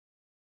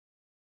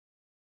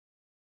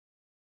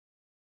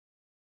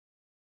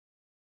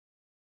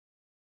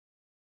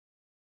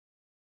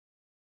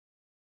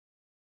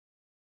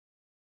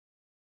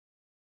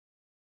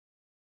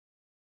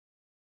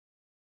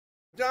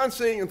John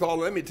Seigenthaler,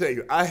 let me tell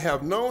you, I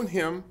have known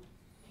him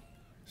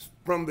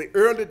from the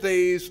early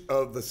days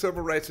of the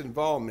civil rights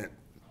involvement.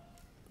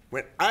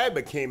 When I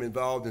became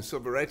involved in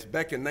civil rights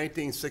back in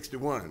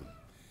 1961,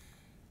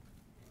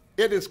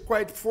 it is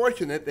quite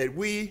fortunate that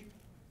we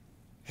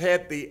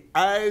had the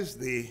eyes,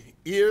 the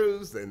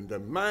ears, and the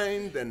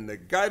mind, and the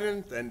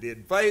guidance, and the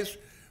advice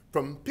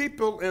from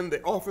people in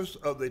the office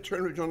of the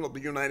Attorney General of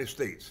the United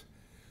States.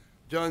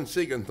 John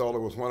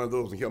Seigenthaler was one of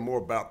those, and hear more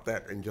about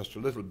that in just a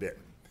little bit.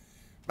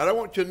 But I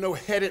want you to know,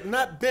 had it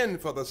not been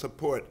for the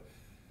support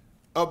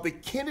of the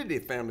Kennedy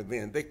family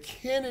then, the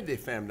Kennedy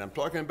family, I'm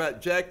talking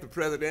about Jack, the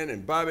president,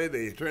 and Bobby,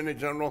 the attorney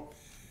general,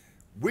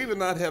 we would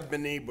not have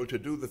been able to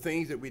do the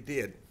things that we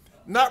did.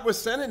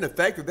 Notwithstanding the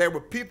fact that there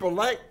were people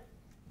like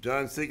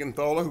John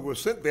Seigenthaler who were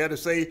sent there to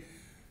say,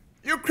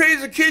 "You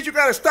crazy kids, you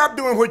got to stop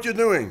doing what you're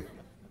doing."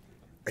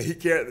 And he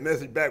carried the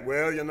message back,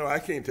 "Well, you know, I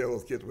can't tell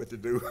those kids what to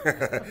do.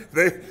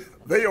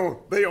 they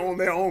own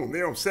their own.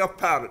 They're on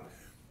self-pilot."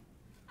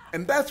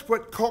 And that's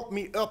what caught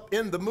me up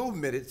in the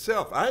movement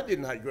itself. I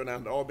did not go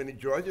down to Albany,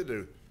 Georgia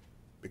to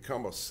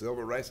become a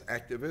civil rights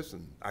activist,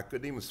 and I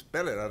couldn't even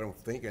spell it, I don't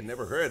think. I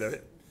never heard of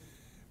it.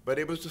 But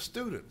it was the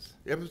students.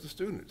 It was the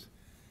students.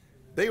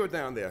 They were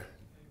down there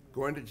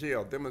going to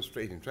jail,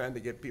 demonstrating, trying to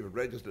get people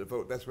registered to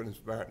vote. That's what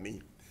inspired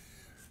me.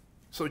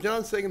 So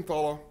John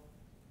Seigenthaler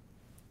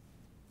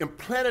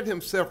implanted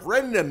himself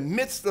right in the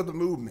midst of the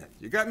movement.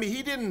 You got me?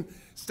 He didn't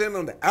stand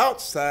on the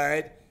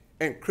outside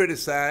and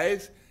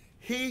criticize.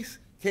 He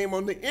came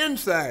on the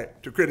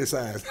inside to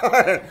criticize.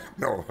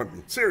 No, I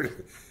mean,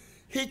 seriously.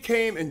 He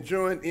came and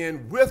joined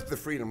in with the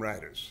Freedom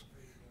Riders.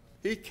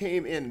 He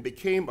came in,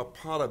 became a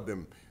part of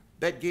them.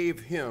 That gave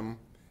him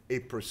a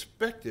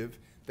perspective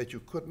that you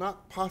could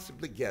not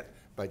possibly get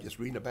by just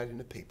reading about it in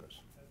the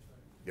papers.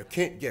 You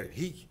can't get it.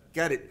 He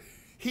got it.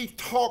 He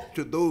talked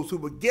to those who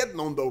were getting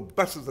on those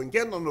buses and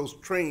getting on those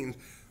trains,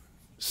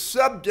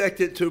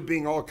 subjected to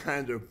being all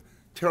kinds of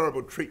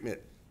terrible treatment.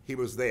 He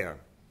was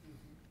there.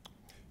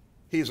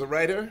 He's a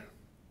writer,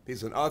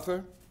 he's an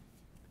author,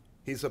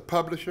 he's a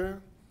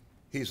publisher,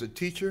 he's a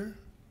teacher.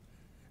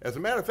 As a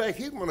matter of fact,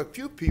 he's one of the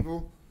few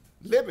people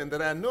living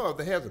that I know of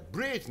that has a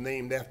bridge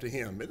named after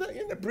him.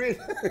 Isn't the bridge?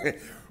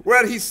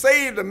 Well, he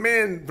saved a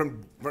man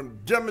from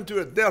jumping to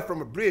his death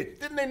from a bridge.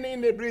 Didn't they name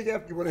that bridge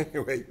after one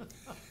anyway?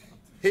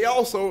 He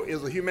also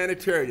is a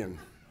humanitarian.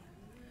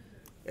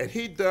 And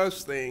he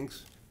does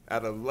things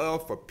out of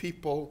love for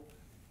people,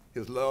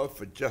 his love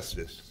for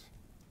justice.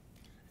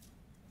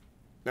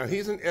 Now,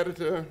 he's an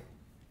editor.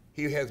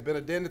 He has been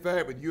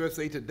identified with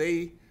USA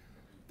Today,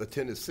 the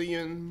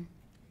Tennessean.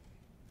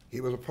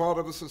 He was a part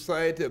of the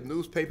Society of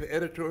Newspaper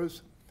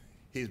Editors.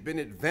 He's been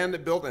at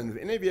Vanderbilt, and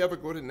if any of you ever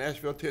go to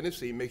Nashville,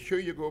 Tennessee, make sure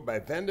you go by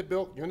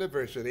Vanderbilt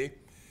University,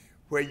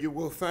 where you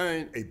will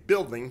find a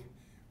building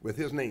with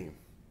his name.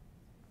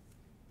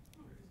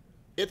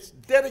 It's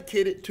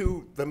dedicated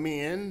to the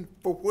man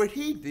for what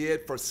he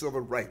did for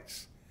civil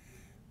rights.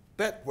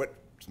 That's what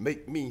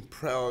makes me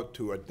proud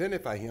to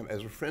identify him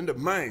as a friend of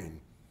mine.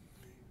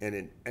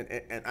 And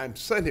I'm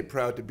certainly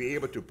proud to be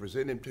able to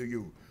present him to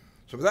you.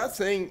 So without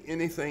saying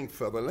anything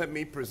further, let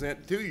me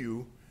present to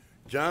you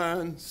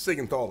John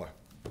Seigenthaler.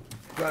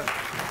 John.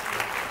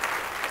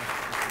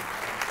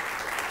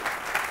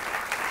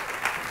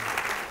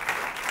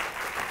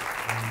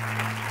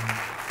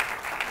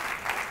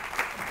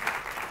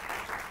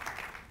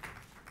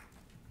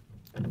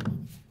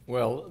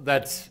 Well,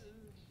 that's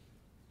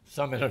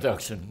some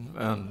introduction,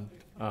 and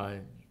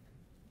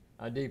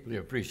I deeply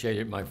appreciate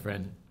it, my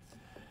friend.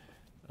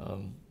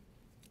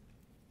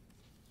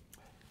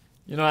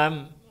 You know,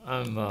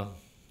 I'm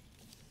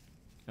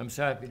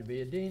so happy to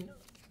be a dean.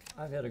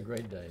 I've had a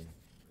great day.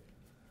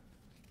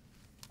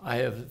 I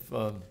have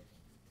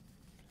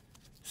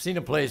seen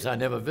a place I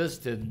never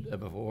visited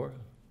before,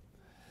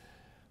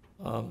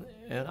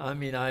 and I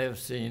mean, I have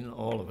seen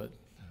all of it.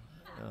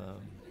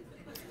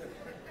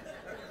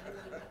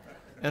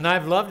 And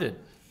I've loved it.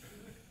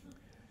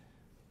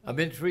 I've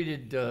been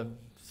treated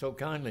so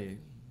kindly,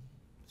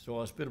 so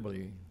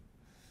hospitably,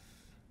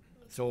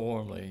 so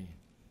warmly.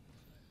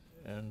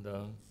 And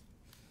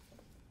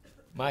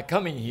my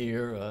coming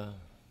here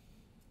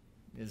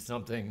is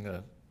something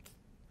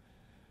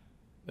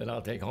that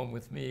I'll take home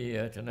with me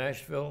to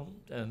Nashville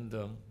and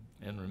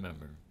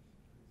remember.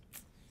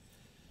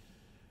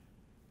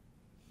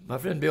 My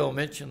friend Bill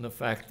mentioned the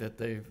fact that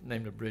they've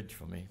named a bridge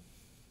for me.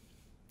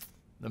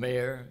 The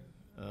mayor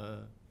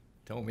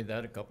told me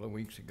that a couple of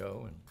weeks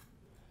ago.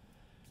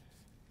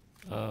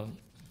 And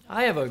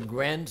I have a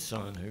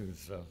grandson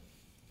who's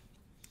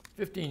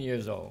 15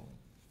 years old,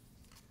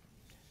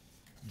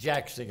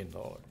 Jack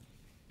Seigenthaler.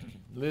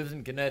 Lives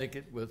in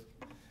Connecticut with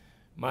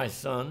my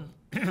son,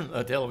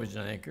 a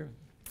television anchor.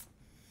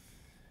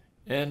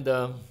 And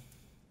a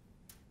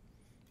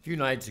few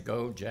nights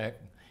ago,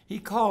 Jack, he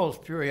calls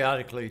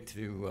periodically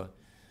to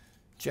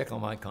check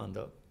on my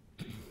conduct.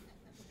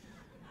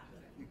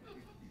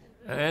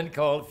 And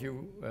called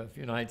a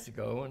few nights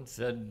ago and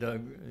said,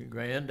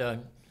 Grand,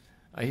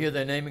 I hear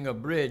they're naming a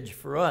bridge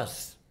for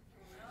us.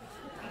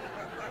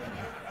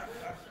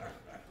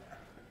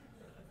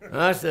 And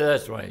I said,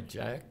 that's right,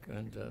 Jack.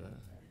 And,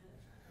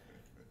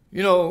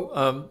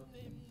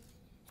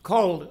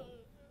 called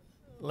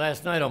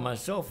last night on my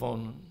cell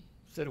phone,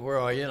 said, where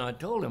are you? And I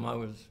told him I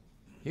was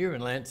here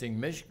in Lansing,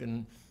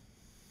 Michigan.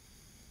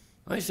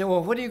 I said,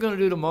 well, what are you going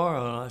to do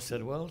tomorrow? And I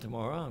said, well,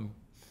 tomorrow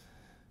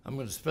I'm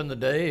going to spend the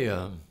day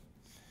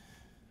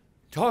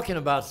talking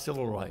about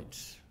civil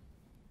rights.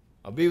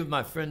 I'll be with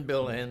my friend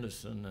Bill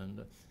Anderson,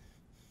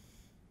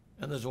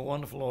 and there's a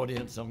wonderful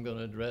audience I'm going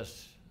to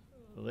address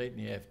late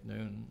in the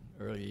afternoon,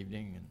 early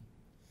evening. And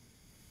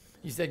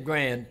he said,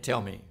 Grand,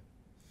 tell me,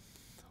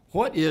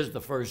 what is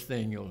the first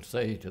thing you'll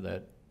say to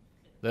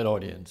that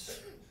audience?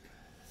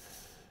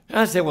 And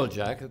I said, well,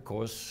 Jack, of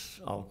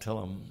course, I'll tell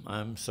them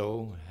I'm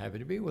so happy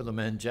to be with them.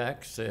 And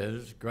Jack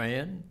says,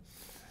 Grand,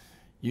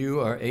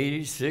 you are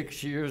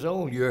 86 years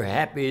old. You're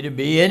happy to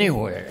be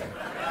anywhere.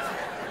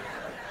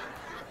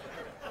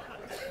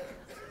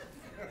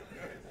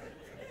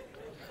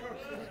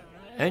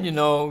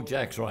 And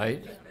Jack's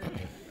right.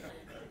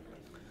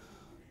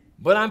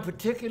 But I'm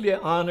particularly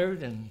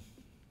honored and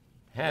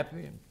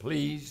happy and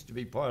pleased to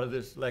be part of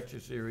this lecture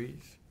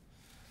series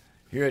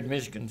here at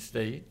Michigan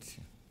State.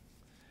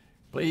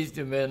 Pleased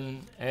to have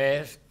been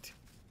asked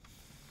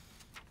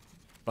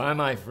by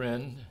my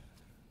friend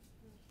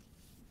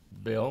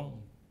Bill.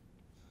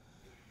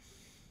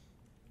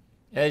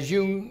 As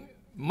you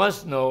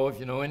must know, if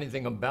you know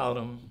anything about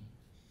him,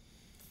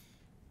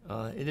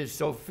 it is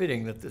so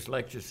fitting that this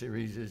lecture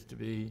series is to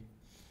be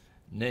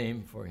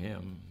named for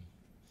him.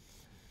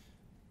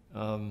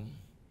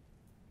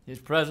 His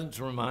presence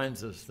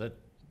reminds us that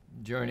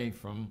the journey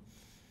from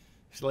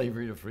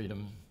slavery to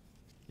freedom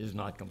is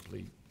not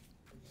complete.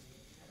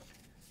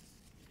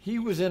 He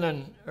was in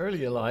an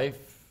earlier life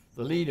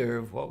the leader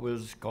of what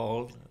was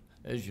called,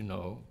 as you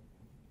know,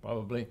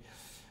 probably,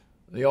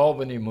 the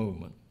Albany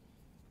movement.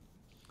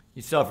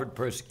 He suffered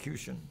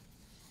persecution,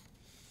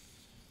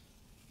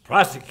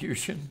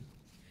 prosecution,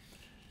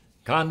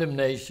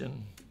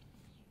 condemnation,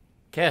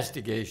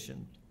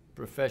 castigation,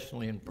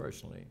 professionally and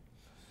personally.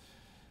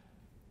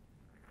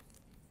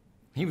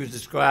 He was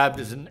described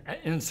as an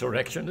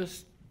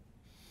insurrectionist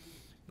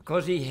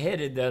because he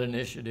headed that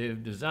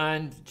initiative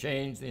designed to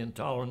change the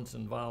intolerance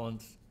and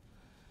violence,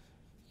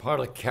 part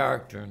of the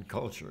character and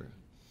culture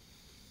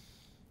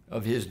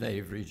of his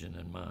native region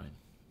and mine.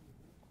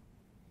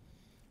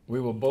 We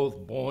were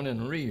both born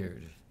and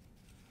reared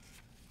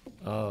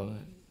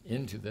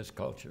into this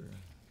culture.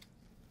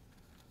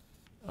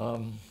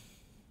 You've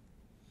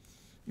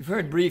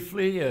heard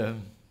briefly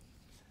in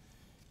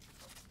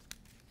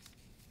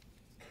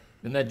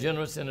that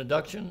generous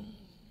introduction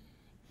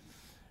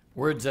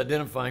words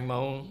identifying my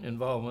own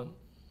involvement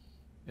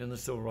in the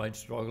civil rights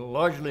struggle,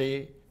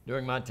 largely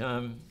during my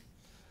time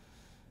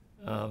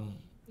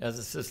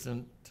as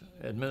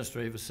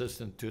administrative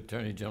assistant to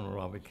Attorney General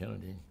Robert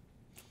Kennedy.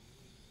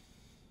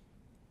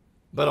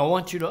 But I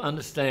want you to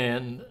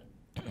understand,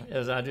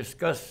 as I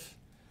discuss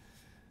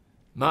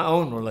my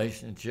own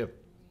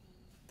relationship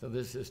to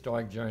this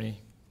historic journey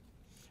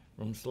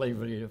from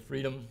slavery to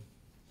freedom,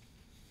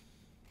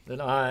 that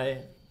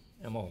I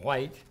am a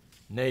white,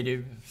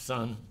 native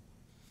son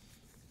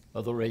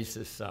of the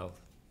racist South,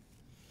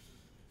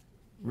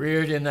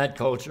 reared in that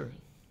culture,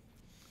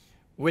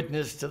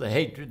 witness to the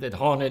hatred that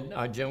haunted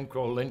our Jim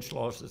Crow lynch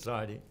law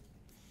society.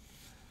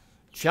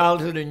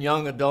 Childhood and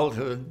young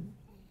adulthood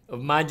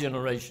of my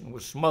generation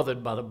was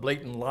smothered by the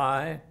blatant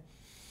lie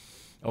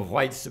of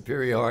white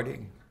superiority,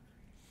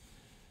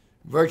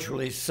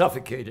 virtually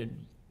suffocated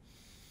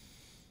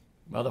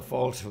by the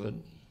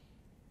falsehood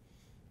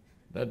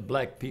that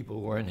black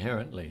people were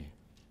inherently,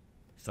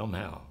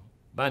 somehow,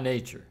 by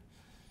nature,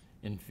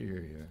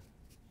 inferior,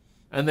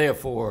 and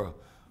therefore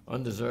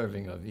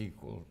undeserving of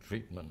equal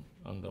treatment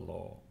under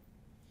law.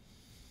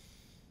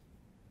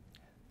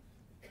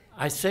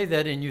 I say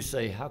that and you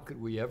say, how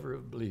could we ever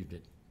have believed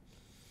it?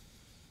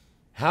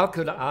 How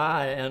could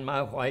I and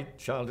my white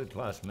childhood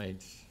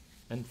classmates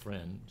and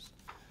friends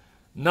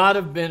not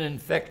have been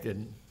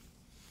infected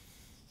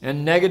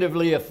and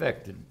negatively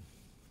affected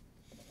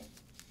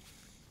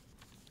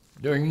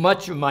during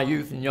much of my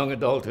youth and young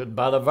adulthood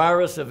by the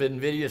virus of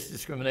invidious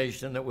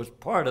discrimination that was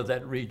part of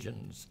that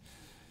region's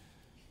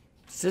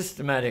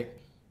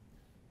systematic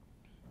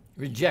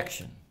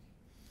rejection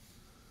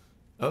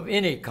of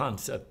any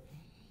concept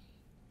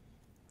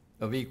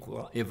of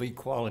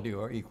equality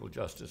or equal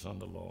justice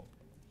under law.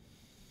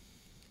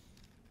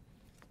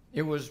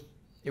 It was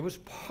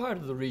part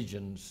of the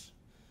region's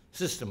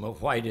system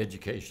of white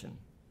education,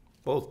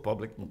 both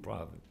public and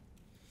private.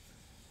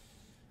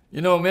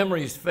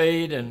 Memories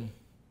fade and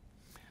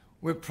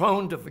we're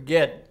prone to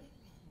forget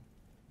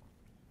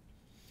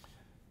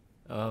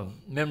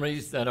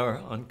memories that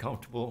are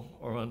uncomfortable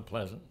or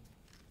unpleasant.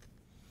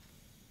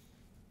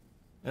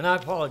 And I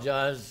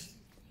apologize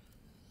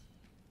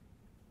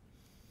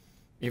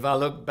if I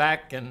look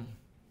back and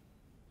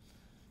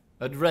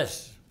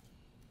address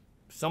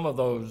some of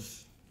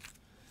those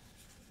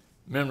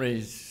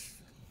memories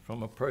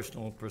from a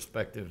personal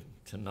perspective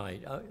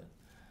tonight.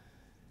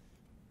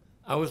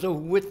 I was a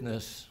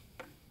witness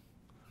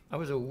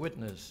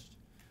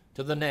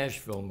to the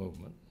Nashville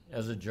movement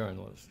as a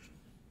journalist.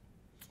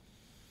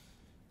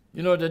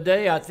 You know,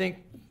 today I think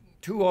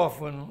too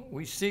often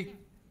we seek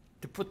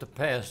to put the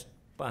past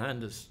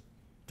behind us,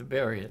 to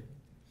bury it,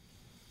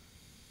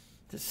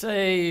 to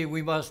say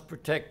we must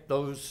protect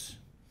those,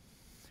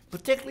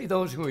 particularly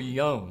those who are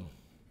young,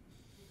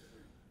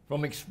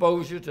 from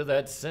exposure to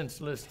that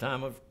senseless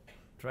time of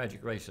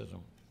tragic racism.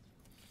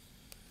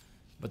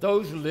 But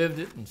those who lived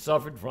it and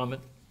suffered from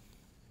it,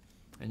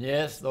 and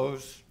yes,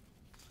 those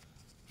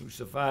who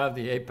survived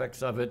the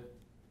apex of it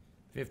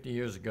 50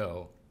 years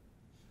ago,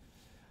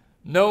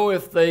 know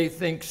if they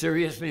think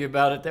seriously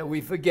about it that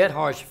we forget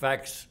harsh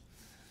facts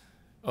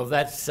of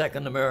that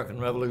second American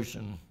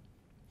Revolution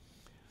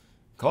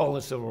called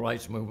the Civil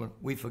Rights Movement.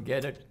 We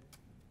forget it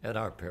at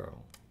our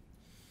peril.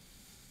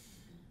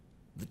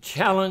 The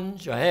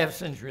challenge a half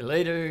century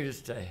later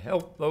is to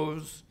help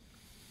those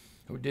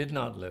who did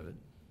not live it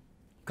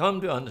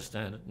come to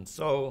understand it. And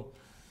so,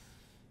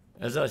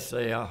 as I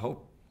say, I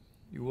hope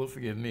you will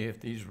forgive me if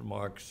these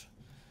remarks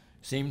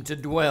seem to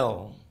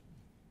dwell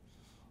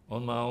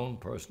on my own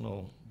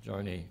personal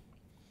journey.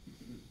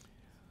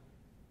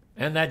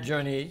 And that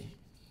journey,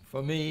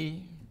 for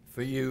me,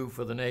 for you,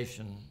 for the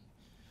nation,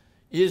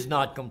 is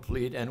not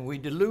complete, and we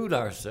delude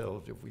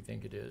ourselves if we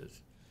think it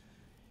is.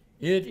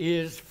 It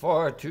is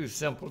far too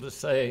simple to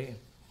say,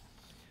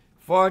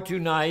 far too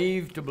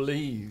naive to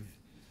believe,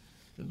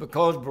 that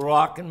because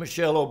Barack and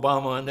Michelle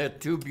Obama and their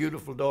two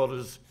beautiful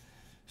daughters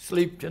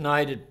sleep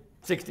tonight at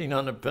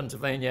 1600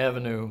 Pennsylvania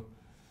Avenue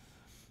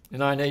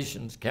in our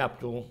nation's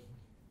capital,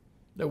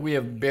 that we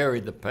have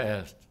buried the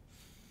past,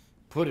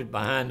 put it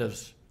behind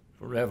us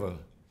forever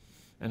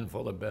and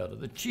for the better.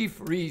 The chief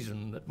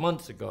reason that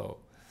months ago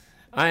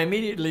I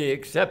immediately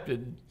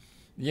accepted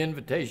the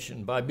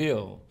invitation by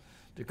Bill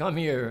to come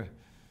here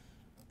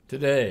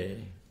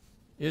today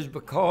is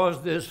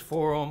because this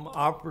forum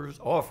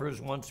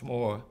offers once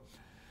more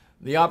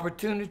the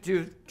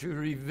opportunity to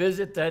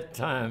revisit that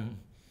time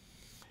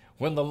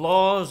when the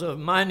laws of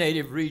my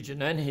native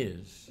region and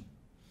his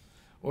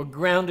were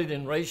grounded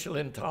in racial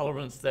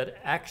intolerance that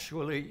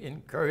actually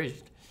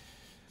encouraged,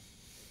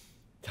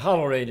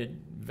 tolerated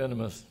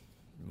venomous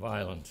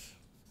violence,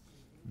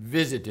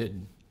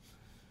 visited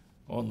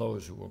on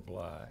those who were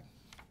black.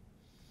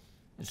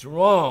 It's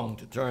wrong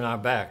to turn our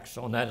backs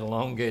on that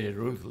elongated,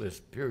 ruthless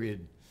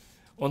period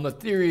on the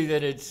theory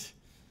that it's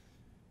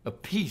a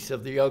piece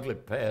of the ugly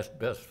past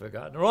best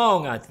forgotten.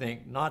 Wrong, I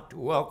think, not to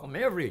welcome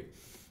every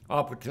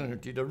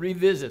opportunity to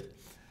revisit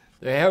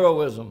the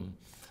heroism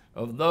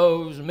of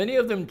those, many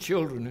of them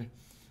children,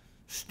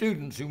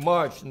 students who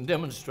marched and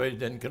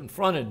demonstrated and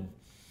confronted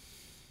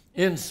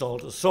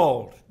insult,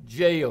 assault,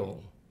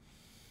 jail,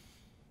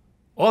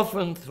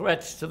 often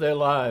threats to their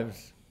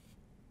lives,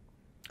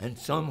 and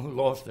some who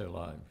lost their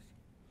lives,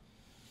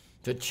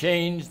 to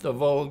change the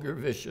vulgar,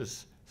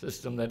 vicious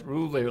system that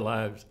ruled their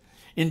lives,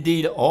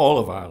 indeed all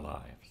of our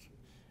lives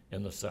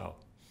in the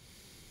South.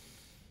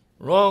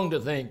 Wrong to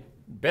think,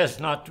 best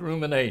not to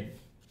ruminate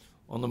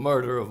on the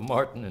murder of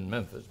Martin in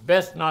Memphis,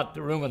 best not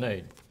to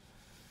ruminate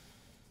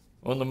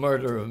on the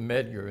murder of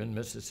Medgar in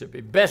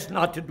Mississippi, best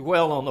not to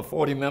dwell on the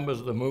 40 members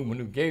of the movement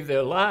who gave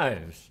their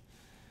lives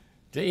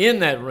to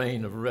end that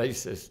reign of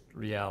racist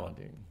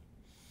reality.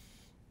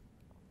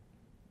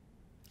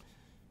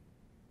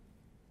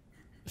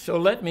 So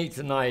let me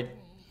tonight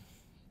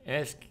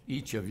ask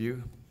each of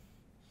you,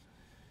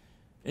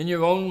 in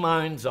your own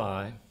mind's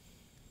eye,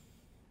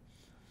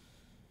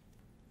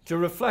 to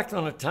reflect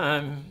on a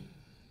time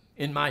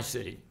in my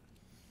city,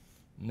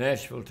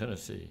 Nashville,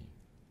 Tennessee,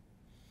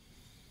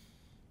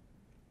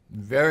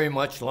 very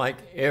much like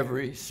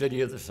every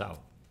city of the South.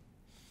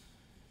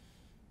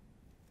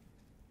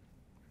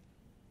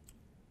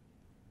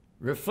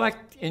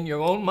 Reflect in your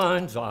own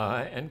mind's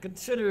eye and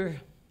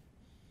consider,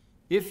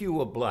 if you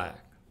were black,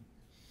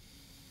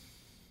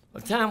 a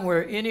time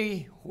where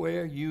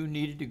anywhere you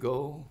needed to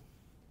go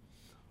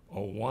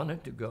or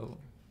wanted to go,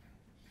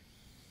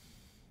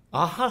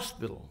 a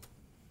hospital,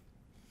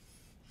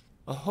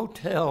 a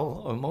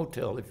hotel or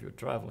motel if you're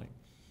traveling,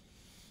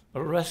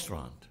 a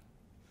restaurant,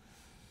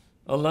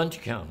 a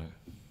lunch counter,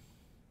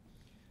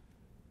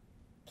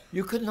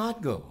 you could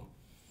not go.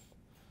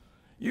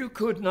 You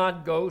could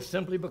not go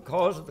simply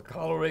because of the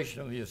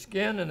coloration of your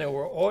skin, and there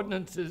were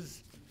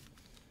ordinances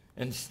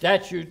and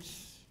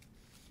statutes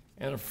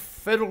and a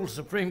federal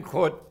Supreme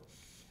Court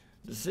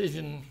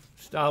decision,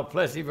 style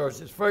Plessy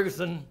versus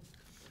Ferguson,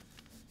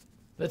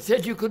 that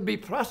said you could be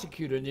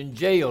prosecuted and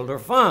jailed or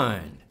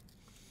fined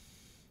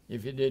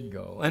if you did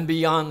go. And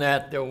beyond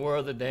that, there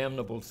were the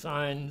damnable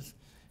signs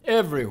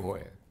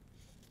everywhere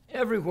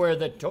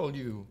that told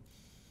you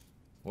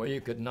where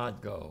you could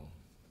not go,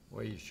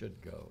 where you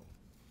should go.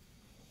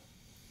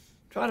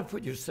 Try to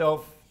put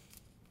yourself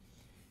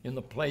in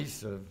the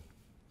place of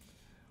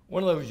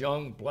one of those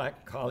young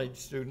black college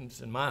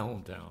students in my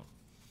hometown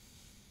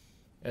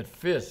at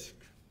Fisk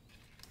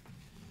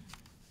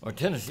or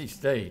Tennessee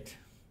State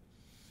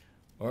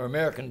or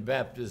American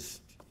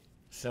Baptist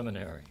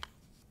Seminary.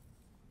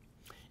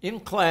 In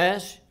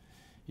class,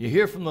 you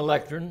hear from the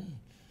lectern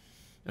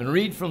and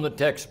read from the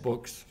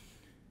textbooks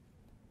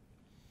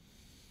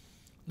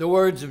the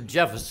words of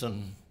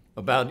Jefferson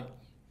about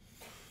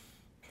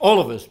all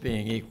of us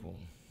being equal,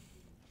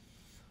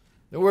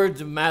 the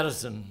words of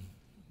Madison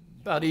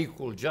about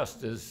equal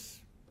justice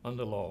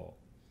under law.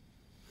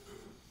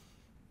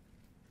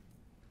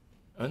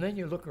 And then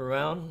you look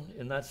around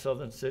in that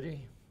southern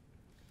city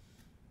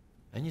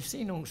and you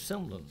see no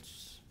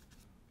semblance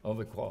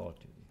of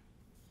equality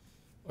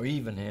or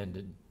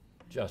even-handed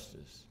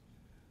justice.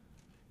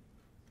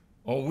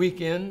 On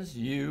weekends,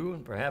 you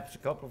and perhaps a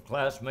couple of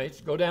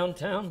classmates go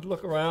downtown to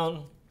look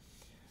around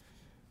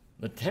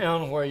the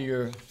town where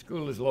your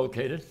school is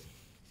located,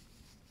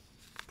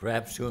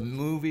 perhaps to a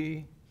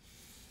movie,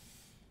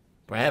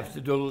 perhaps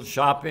to do a little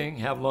shopping,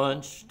 have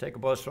lunch, take a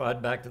bus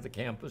ride back to the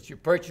campus. You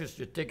purchase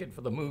your ticket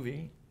for the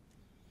movie.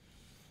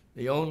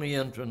 The only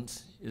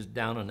entrance is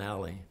down an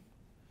alley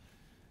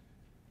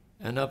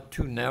and up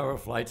 2 narrow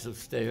flights of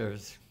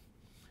stairs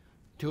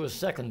to a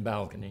second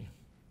balcony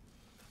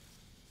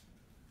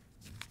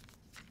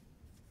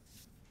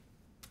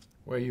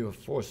where you are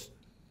forced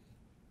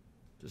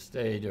to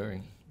stay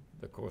during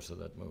the course of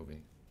that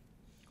movie.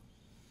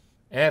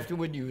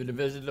 Afterward, you would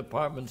visit a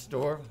department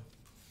store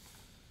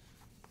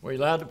where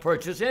you're allowed to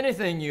purchase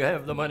anything you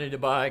have the money to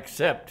buy,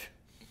 except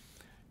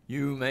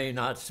you may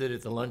not sit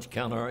at the lunch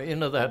counter or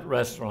into that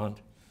restaurant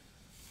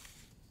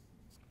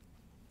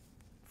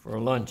for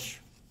a lunch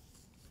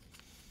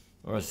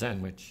or a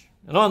sandwich.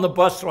 And on the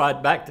bus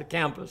ride back to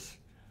campus,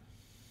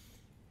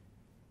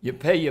 you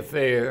pay your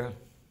fare,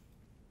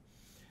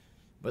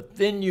 but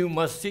then you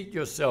must seat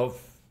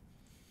yourself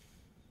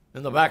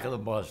in the back of the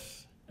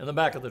bus, in the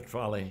back of the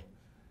trolley,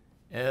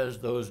 as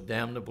those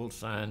damnable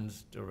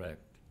signs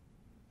direct.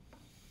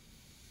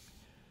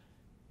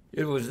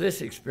 It was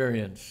this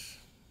experience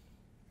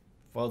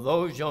for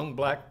those young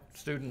black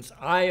students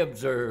I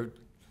observed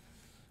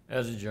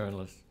as a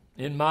journalist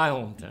in my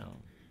hometown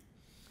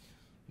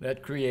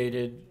that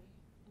created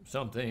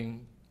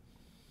something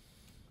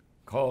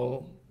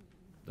called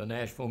the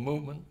Nashville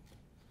Movement,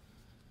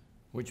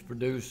 which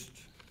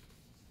produced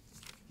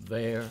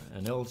there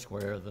and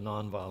elsewhere the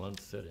nonviolent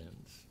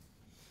sit-ins.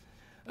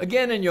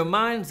 Again, in your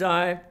mind's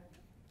eye,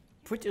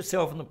 put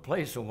yourself in the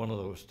place of one of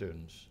those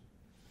students.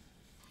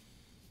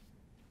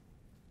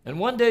 And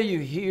one day you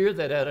hear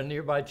that at a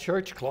nearby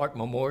church, Clark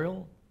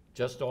Memorial,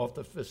 just off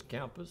the Fisk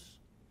campus,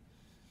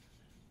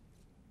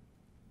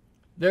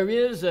 there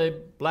is a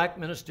black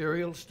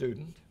ministerial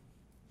student,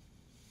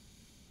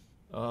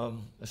 a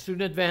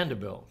student at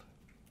Vanderbilt,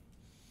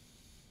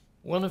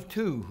 one of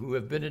 2 who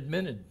have been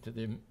admitted to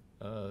the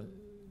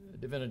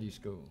divinity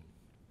school.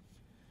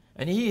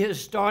 And he has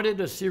started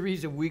a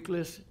series of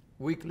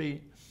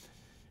weekly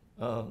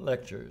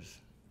lectures.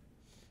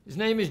 His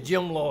name is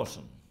Jim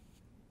Lawson.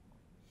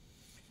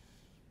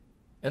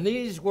 And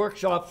these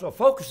workshops are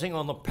focusing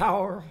on the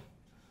power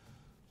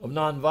of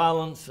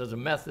nonviolence as a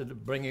method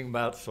of bringing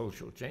about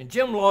social change.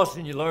 Jim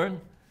Lawson, you learn,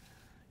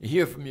 you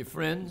hear from your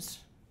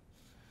friends,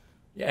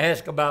 you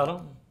ask about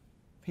him.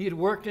 He had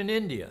worked in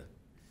India.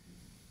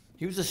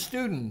 He was a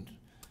student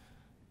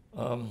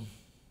of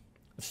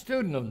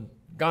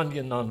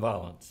Gandhian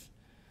nonviolence.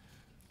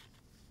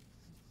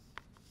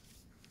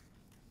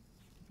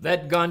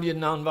 That Gandhian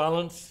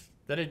nonviolence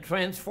that had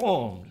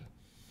transformed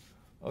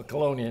a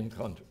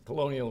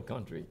colonial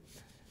country.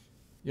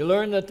 You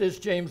learn that this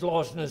James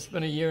Lawson has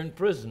spent a year in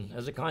prison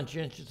as a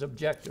conscientious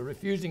objector,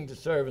 refusing to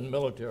serve in the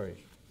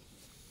military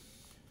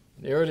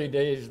in the early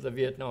days of the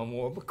Vietnam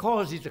War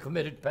because he's a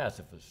committed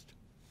pacifist.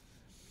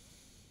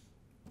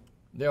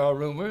 There are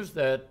rumors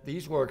that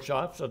these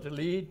workshops are to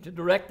lead to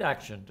direct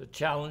action to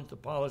challenge the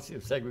policy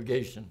of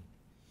segregation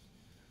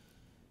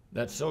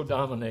that so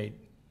dominate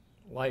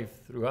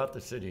life throughout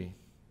the city,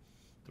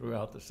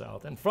 throughout the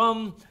South. And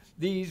from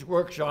these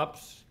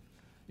workshops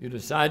you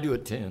decide to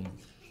attend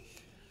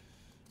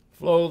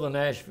flow the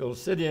Nashville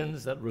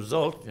sit-ins that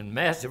result in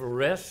massive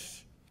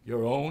arrests,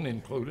 your own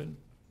included,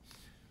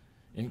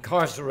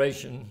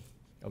 incarceration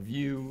of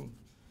you,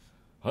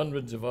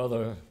 hundreds of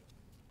other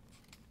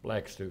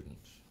black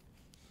students.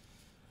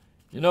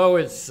 You know,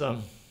 it's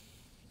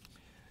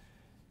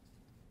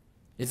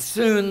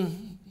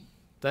soon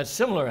that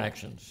similar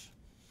actions,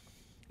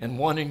 and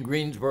one in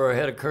Greensboro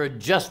had occurred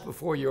just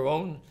before your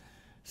own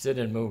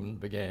sit-in movement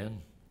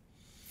began.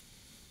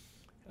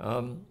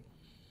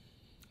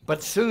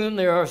 But soon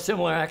there are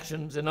similar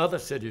actions in other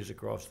cities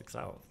across the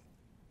South.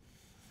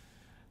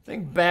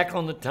 Think back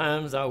on the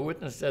times I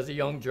witnessed as a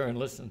young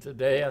journalist, and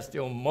today I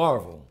still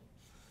marvel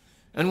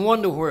and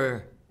wonder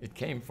where it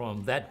came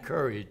from, that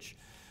courage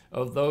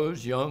of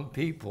those young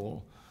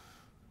people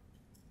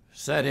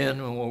sat in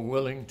and were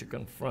willing to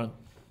confront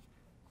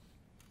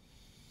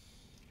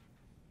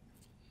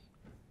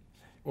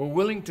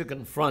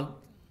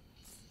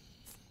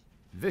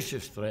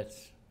vicious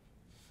threats,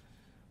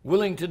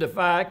 willing to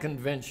defy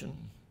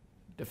convention,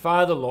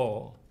 defy the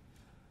law,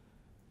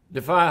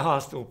 defy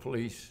hostile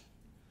police,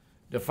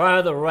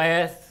 defy the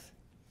wrath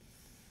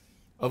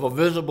of a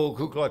visible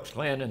Ku Klux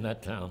Klan in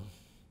that town.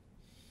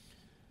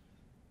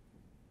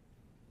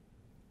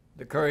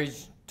 The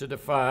courage to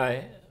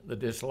defy the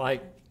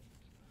dislike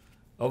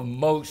of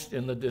most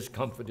in the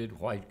discomfited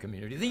white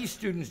community. These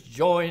students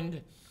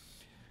joined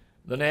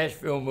the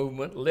Nashville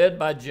movement led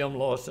by Jim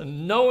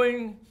Lawson,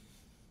 knowing,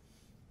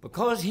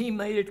 because he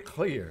made it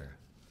clear,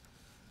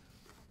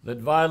 that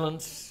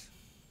violence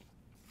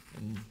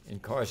and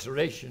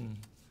incarceration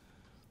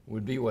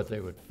would be what they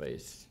would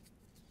face.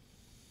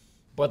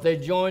 But they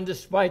joined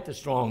despite the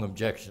strong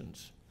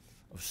objections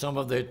of some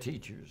of their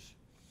teachers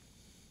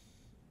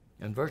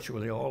and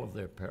virtually all of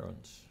their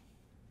parents.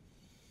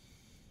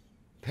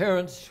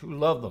 Parents who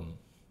loved them,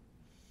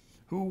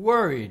 who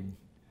worried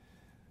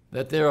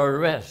that their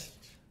arrest,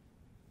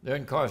 their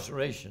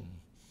incarceration,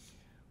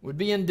 would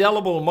be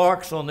indelible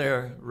marks on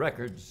their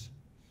records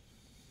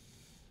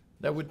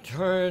that would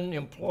turn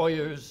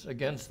employers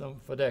against them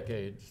for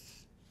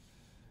decades.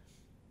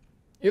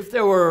 If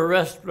there were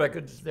arrest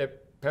records, their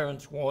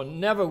parents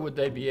warned, never would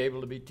they be able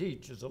to be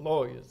teachers or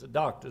lawyers or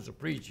doctors or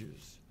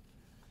preachers.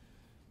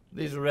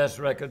 These arrest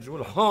records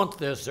would haunt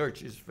their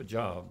searches for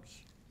jobs.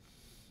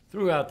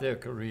 Throughout their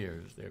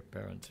careers, their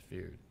parents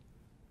feared.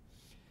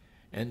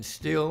 And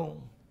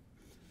still,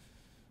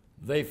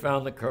 they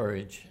found the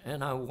courage,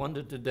 and I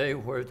wonder today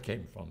where it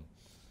came from,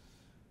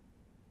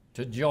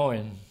 to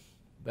join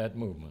that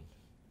movement.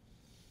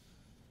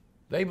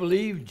 They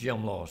believed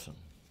Jim Lawson.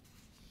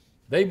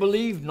 They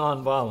believed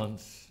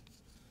nonviolence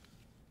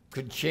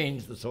could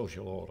change the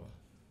social order.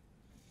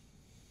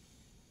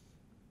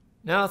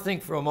 Now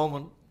think for a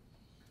moment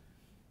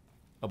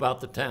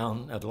about the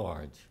town at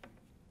large.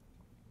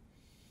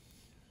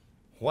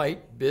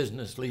 White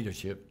business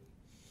leadership,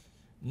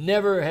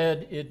 never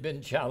had it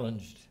been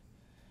challenged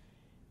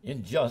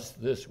in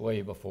just this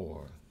way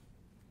before.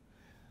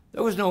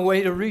 There was no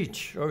way to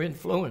reach or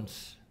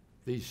influence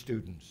these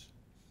students.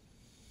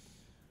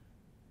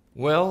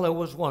 Well, there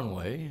was one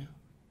way.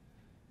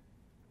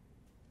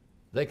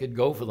 They could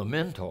go for the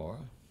mentor,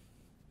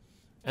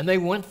 and they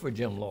went for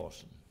Jim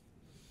Lawson.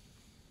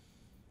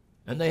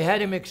 And they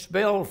had him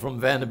expelled from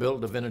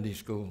Vanderbilt Divinity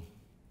School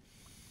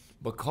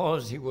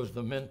because he was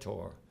the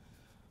mentor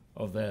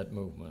of that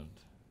movement.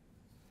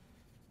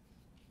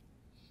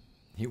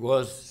 He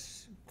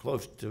was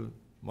close to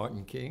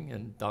Martin King,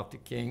 and Dr.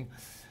 King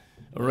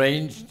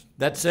arranged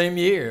that same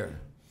year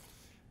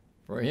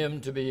for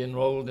him to be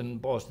enrolled in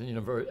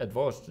at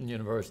Boston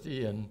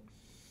University, and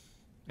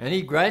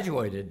he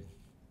graduated,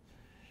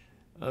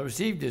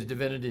 received his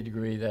divinity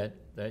degree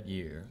that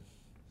year.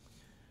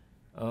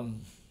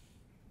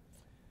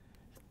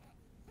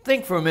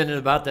 Think for a minute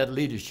about that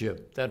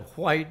leadership, that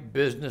white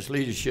business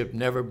leadership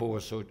never before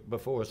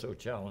so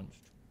challenged.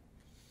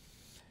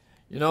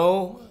 You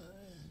know,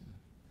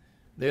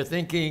 they're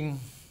thinking,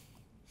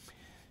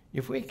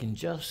 if we can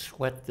just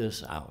sweat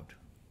this out,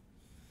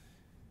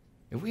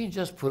 if we can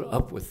just put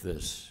up with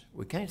this,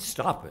 we can't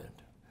stop it.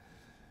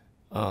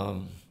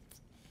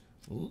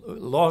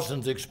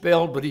 Lawson's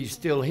expelled, but he's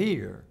still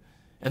here,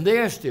 and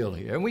they're still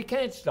here, and we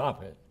can't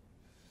stop it.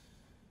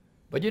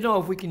 But you know,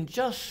 if we can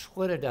just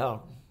sweat it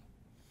out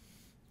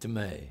to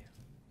May,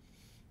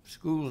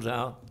 school's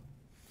out,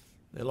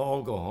 they'll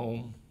all go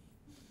home,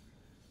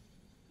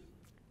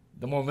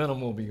 the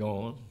momentum will be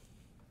gone.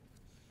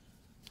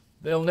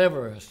 They'll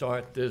never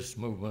start this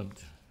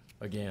movement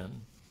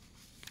again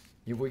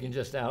if we can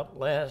just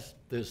outlast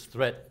this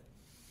threat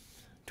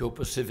to a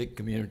Pacific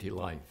community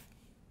life.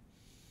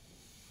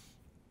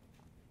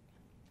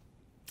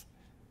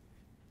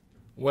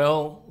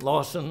 Well,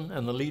 Lawson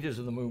and the leaders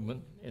of the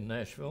movement in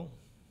Nashville,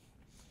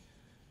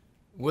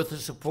 with the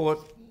support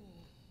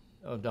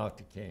of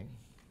Dr. King,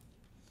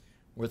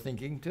 were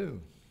thinking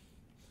too.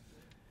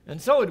 And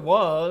so it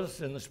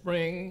was in the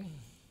spring,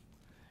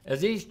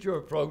 as Easter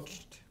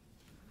approached,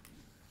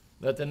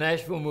 that the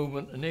Nashville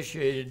movement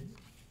initiated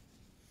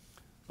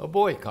a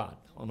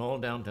boycott on all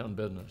downtown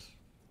business.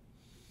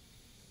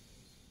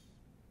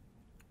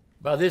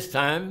 By this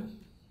time,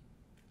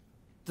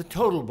 the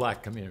total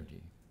black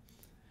community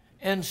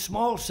and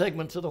small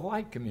segments of the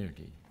white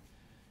community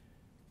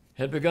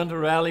had begun to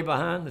rally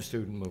behind the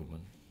student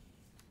movement.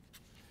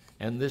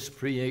 And this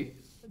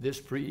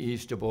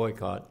pre-Easter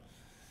boycott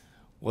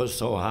was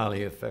so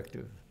highly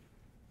effective.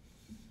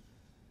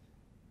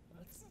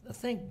 I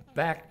think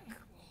back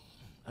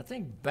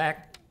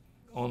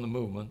on the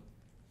movement,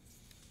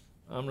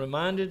 I'm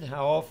reminded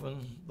how often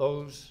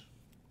those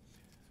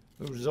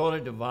who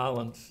resorted to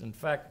violence, in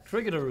fact,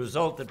 triggered a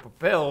result that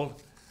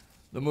propelled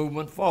the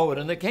movement forward.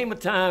 And there came a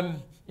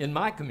time in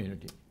my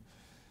community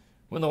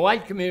when the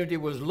white community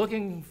was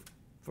looking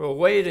for a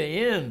way to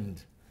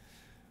end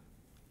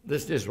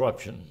this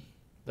disruption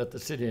that the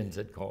sit-ins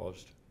had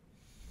caused.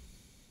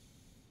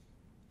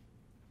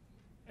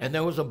 And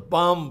there was a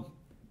bomb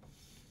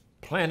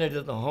planted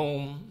at the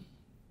home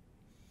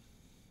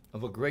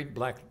of a great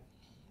black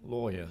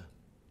lawyer,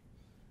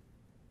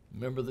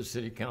 member of the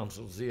city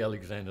council, Z.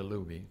 Alexander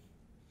Luby.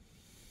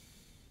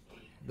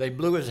 They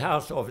blew his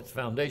house off its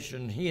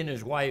foundation. He and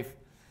his wife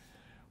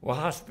were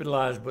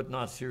hospitalized but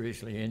not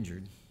seriously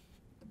injured.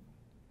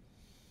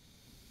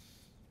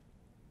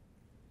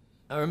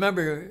 I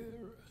remember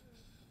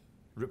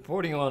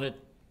reporting on it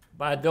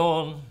By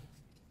dawn,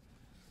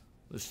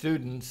 the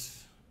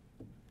students,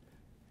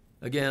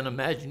 again,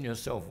 imagine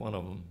yourself one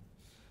of them.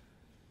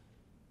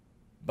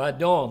 By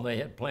dawn, they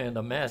had planned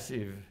a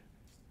massive,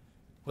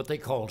 what they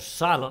called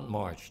silent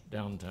march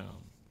downtown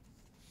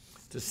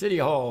to City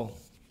Hall,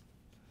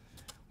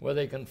 where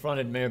they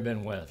confronted Mayor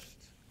Ben West.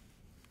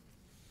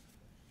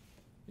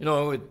 You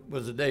know, it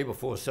was the day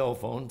before cell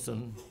phones,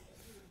 and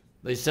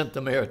they sent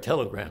the mayor a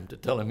telegram to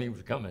tell him he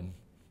was coming.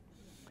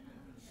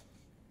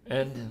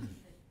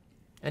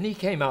 And he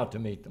came out to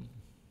meet them.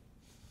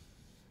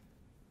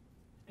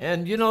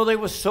 And, you know, they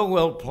were so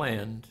well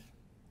planned,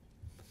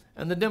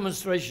 and the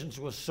demonstrations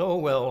were so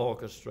well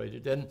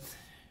orchestrated.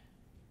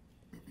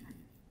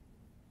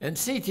 And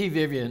C.T.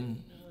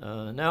 Vivian,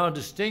 now a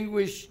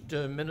distinguished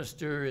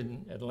minister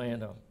in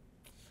Atlanta,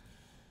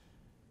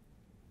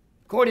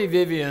 Cordy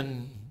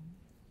Vivian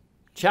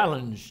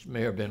challenged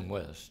Mayor Ben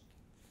West,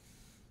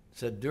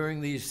 said,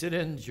 during these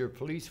sit-ins, your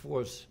police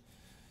force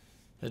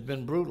has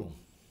been brutal.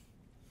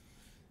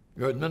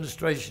 Your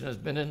administration has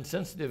been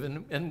insensitive.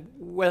 And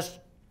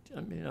West,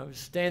 I mean, I was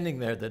standing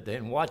there that day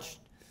and watched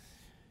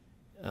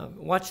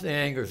the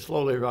anger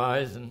slowly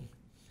rise, and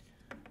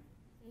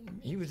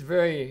he was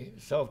very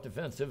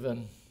self-defensive,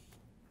 and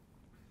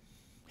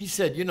he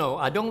said, you know,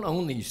 I don't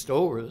own these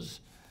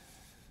stores,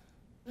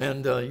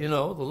 and, you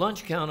know, the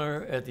lunch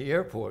counter at the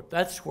airport,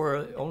 that's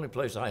where the only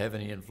place I have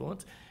any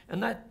influence,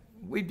 and that,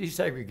 we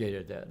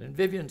desegregated that. And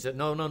Vivian said,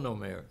 no,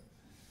 Mayor,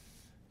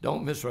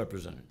 don't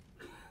misrepresent it.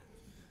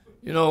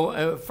 You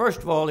know,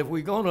 first of all, if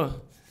we're going to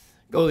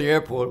go to the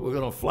airport, we're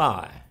going to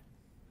fly.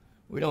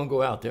 We don't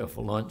go out there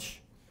for lunch.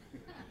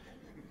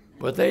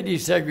 But they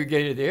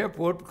desegregated the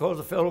airport because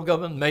the federal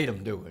government made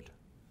them do it.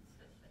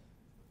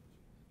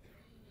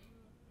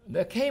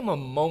 There came a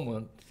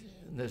moment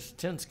in this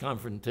tense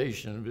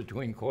confrontation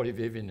between Cordy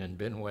Vivian and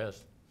Ben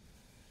West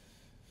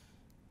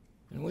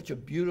in which a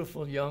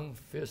beautiful young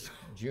Fisk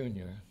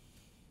Jr.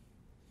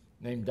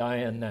 named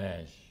Diane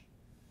Nash,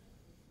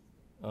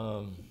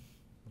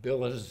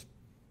 Bill has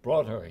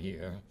brought her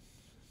here,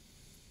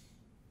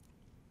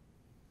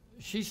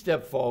 she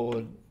stepped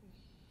forward,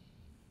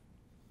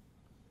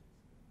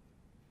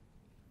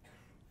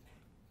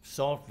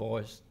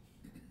 soft-voiced,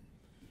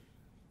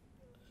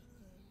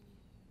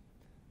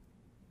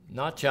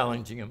 not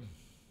challenging him,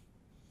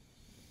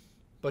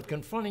 but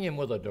confronting him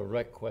with a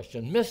direct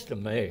question.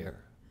 Mr. Mayor,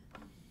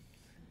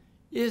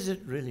 is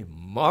it really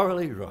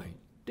morally right?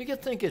 Do you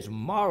think it's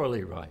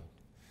morally right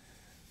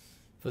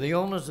for the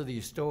owners of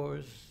these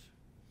stores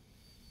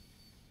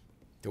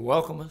to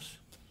welcome us,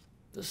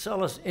 to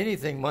sell us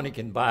anything money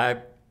can buy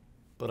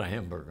but a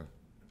hamburger?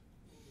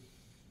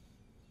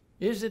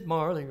 Is it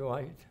morally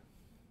right?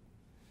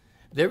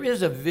 There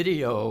is a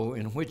video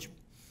in which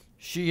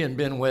she and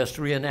Ben West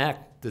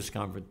reenact this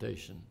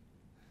confrontation.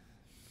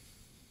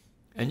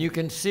 And you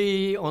can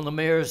see on the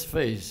mayor's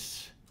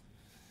face,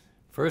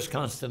 first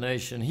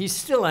consternation. He's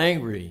still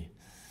angry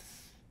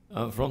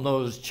from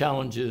those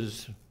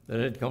challenges that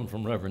had come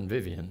from Reverend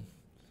Vivian.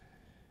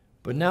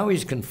 But now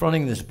he's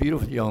confronting this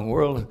beautiful young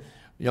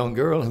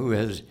girl who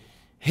has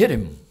hit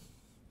him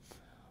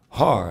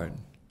hard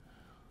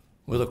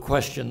with a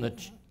question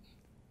that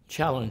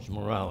challenged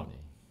morality.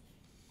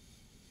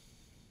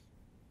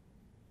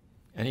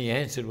 And he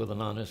answered with an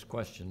honest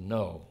question,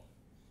 no,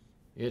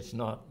 it's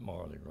not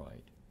morally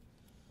right.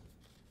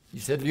 He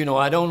said, you know,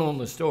 I don't own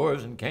the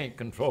stores and can't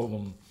control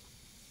them,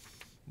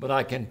 but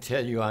I can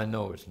tell you I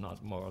know it's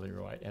not morally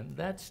right. And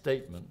that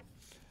statement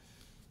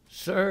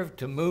served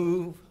to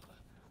move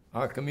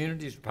our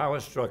community's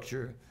power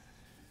structure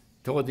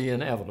toward the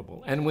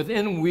inevitable. And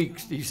within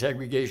weeks,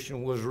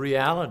 desegregation was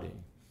reality.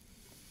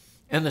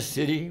 And the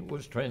city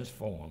was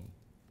transformed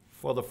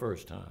for the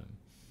first time,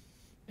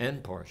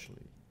 and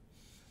partially.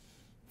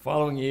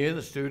 Following year,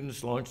 the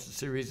students launched a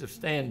series of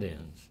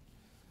stand-ins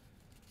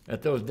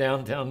at those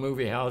downtown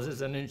movie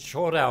houses, and in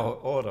short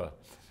order,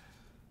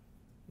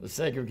 the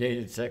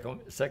segregated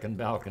second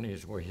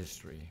balconies were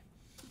history.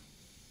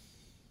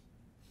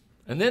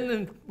 And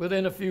then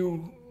within a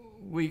few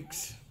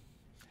weeks,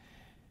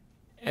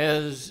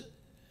 as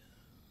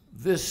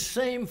this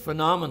same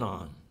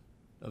phenomenon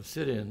of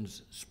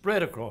sit-ins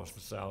spread across the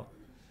South,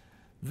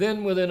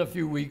 then within a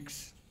few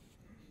weeks,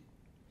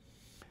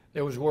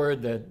 there was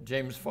word that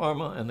James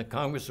Farmer and the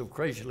Congress of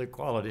Racial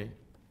Equality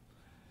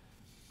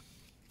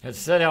had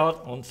set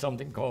out on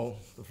something called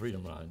the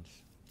Freedom Rides.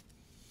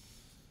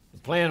 The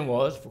plan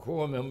was for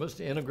Corps members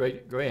to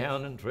integrate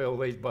Greyhound and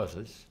Trailways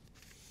buses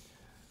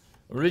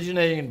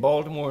originating in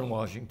Baltimore and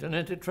Washington,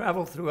 and to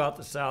travel throughout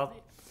the South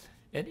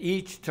at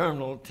each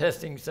terminal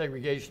testing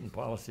segregation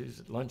policies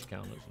at lunch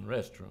counters and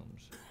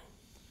restrooms.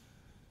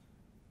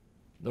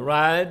 The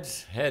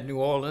rides had New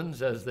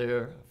Orleans as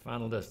their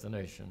final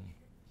destination.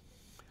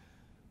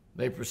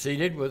 They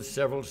proceeded with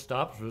several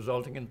stops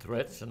resulting in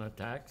threats and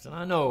attacks, and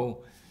I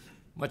know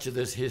much of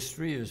this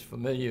history is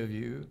familiar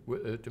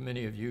to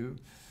many of you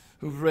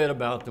who've read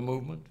about the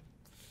movement.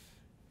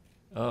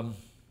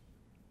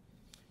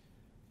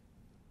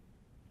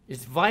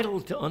 It's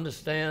vital to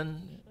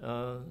understand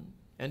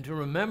and to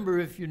remember,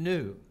 if you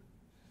knew,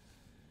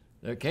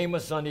 There came a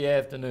Sunday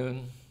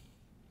afternoon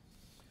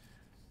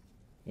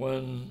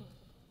when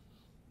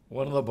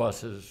one of the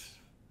buses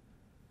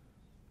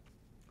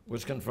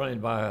was confronted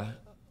by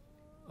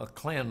a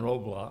Klan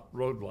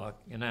roadblock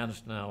in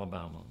Anniston,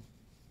 Alabama.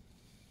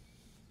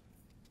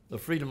 The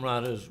Freedom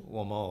Riders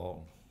were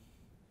mauled,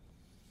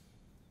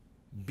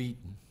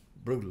 beaten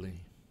brutally,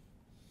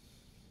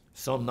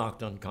 some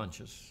knocked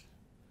unconscious.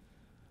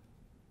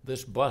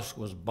 This bus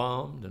was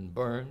bombed and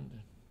burned.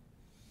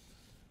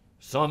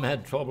 Some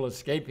had trouble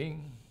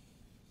escaping,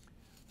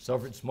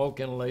 suffered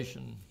smoke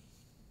inhalation.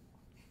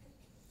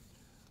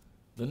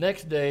 The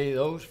next day,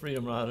 those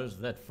Freedom Riders,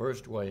 that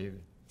first wave,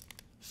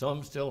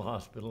 some still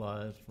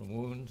hospitalized from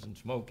wounds and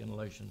smoke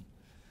inhalation,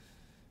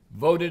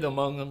 voted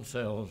among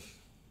themselves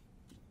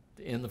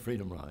to end the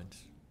Freedom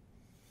Rides.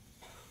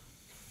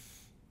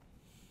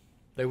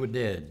 They were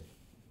dead.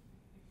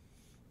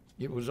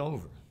 It was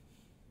over.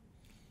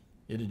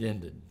 It had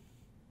ended.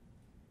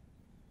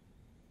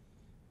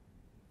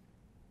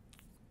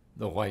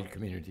 The white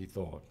community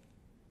thought.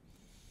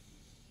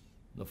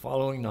 The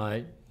following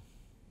night,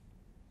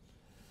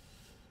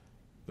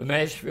 the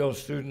Nashville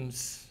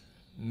students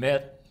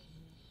met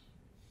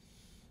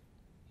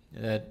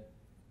at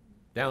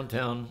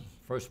downtown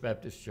First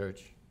Baptist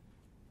Church,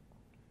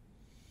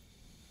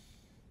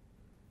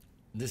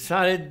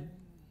 decided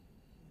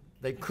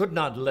they could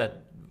not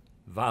let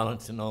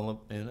violence in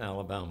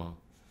Alabama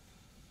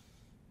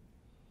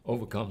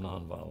overcome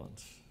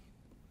nonviolence.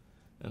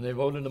 And they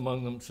voted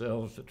among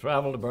themselves to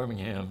travel to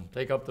Birmingham,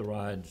 take up the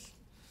rides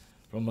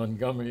from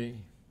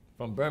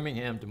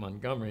Birmingham to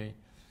Montgomery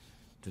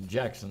to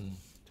Jackson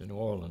to New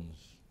Orleans.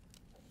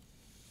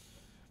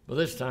 By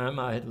this time,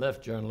 I had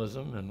left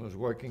journalism and was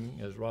working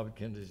as Robert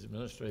Kennedy's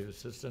administrative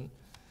assistant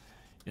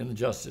in the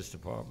Justice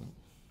Department.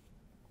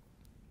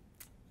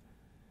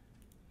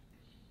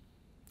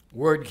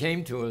 Word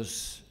came to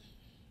us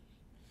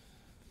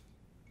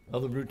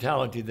of the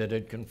brutality that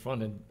had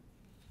confronted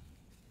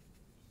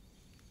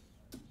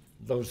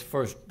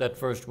that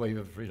first wave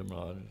of Freedom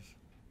Riders.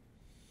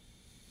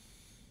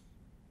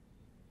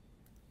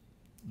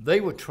 They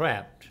were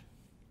trapped.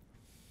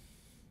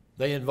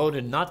 They had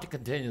voted not to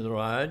continue the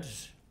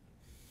rides.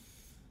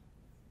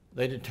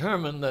 They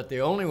determined that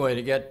the only way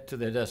to get to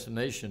their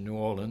destination, New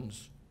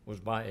Orleans, was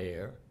by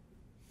air.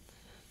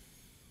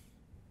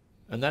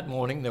 And that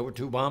morning, there were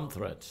 2 bomb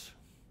threats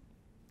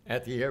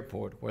at the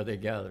airport where they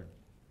gathered.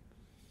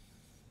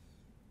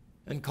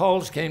 And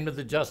calls came to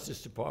the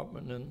Justice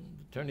Department, and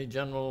the Attorney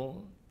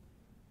General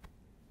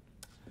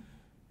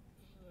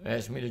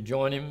asked me to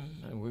join him,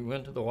 and we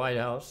went to the White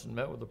House and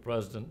met with the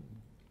President.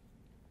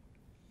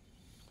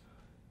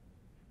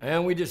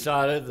 And we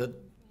decided that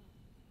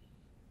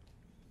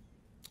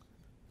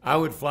I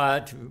would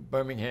fly to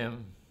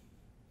Birmingham,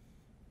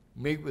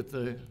 meet with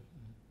the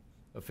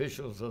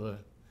officials of the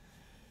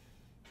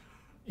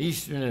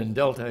Eastern and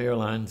Delta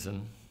Airlines,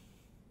 and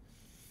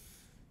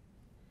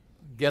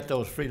get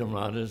those Freedom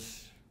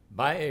Riders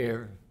by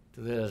air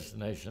to their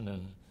destination.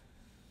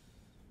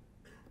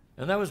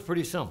 And that was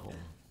pretty simple.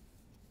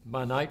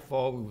 By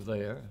nightfall, we were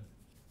there.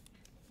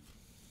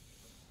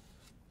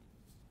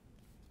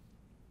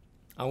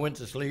 I went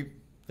to sleep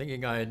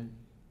thinking I had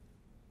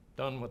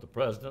done what the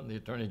President and the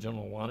Attorney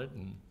General wanted,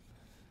 and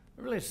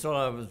I really thought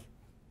I was,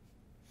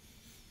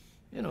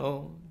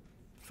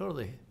 sort of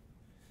the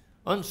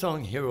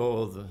unsung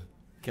hero of the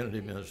Kennedy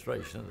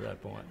administration at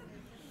that point.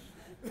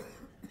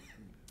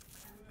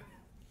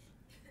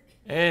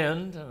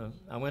 And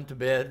I went to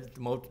bed at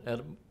the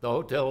motel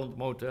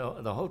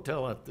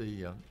at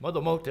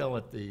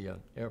the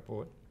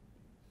airport.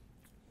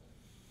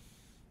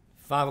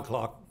 5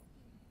 o'clock,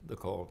 the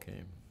call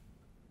came.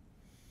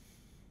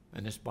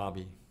 And it's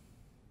Bobby.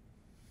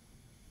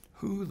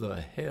 Who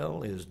the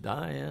hell is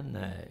Diane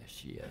Nash?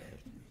 She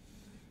asked.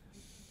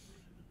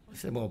 I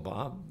said, well,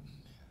 Bob,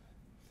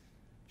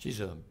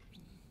 she's a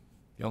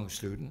young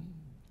student,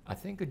 I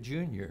think a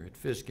junior at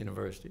Fisk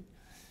University.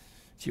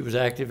 She was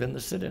active in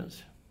the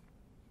sit-ins.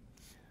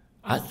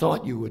 I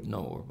thought you would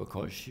know her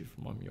because she's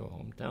from your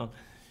hometown.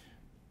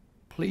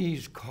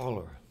 Please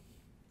call her.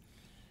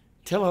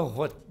 Tell her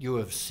what you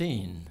have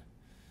seen.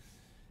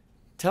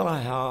 Tell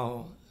her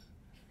how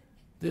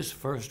this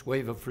first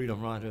wave of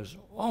Freedom Riders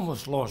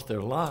almost lost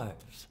their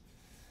lives,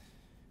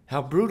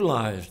 how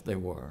brutalized they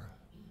were.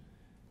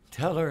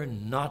 Tell her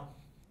not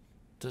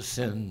to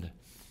send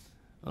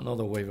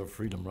another wave of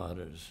Freedom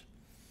Riders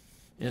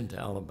into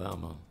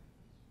Alabama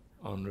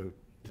en route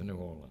to New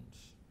Orleans.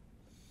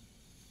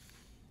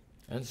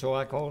 And so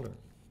I called her.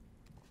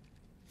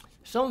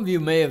 Some of you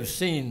may have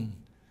seen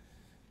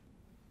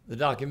the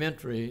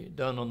documentary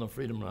done on the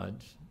Freedom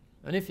Rides.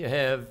 And if you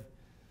have,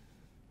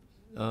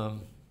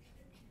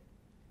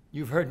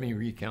 you've heard me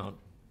recount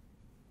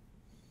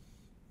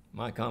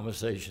my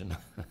conversation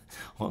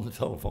on the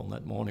telephone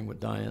that morning with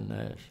Diane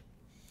Nash.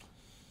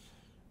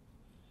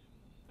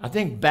 I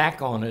think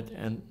back on it,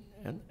 and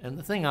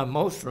the thing I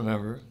most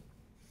remember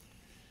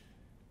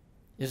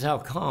is how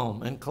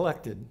calm and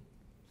collected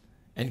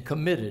and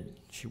committed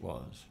she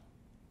was.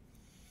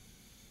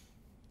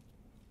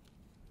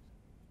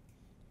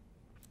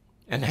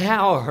 And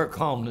how her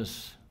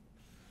calmness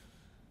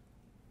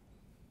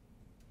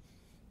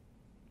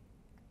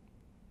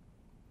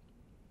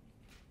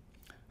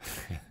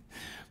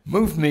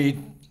moved me.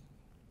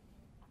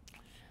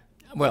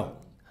 Well,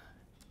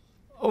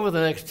 over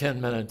the next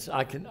 10 minutes,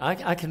 I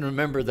can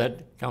remember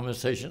that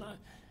conversation.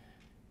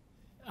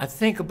 I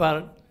think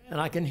about it,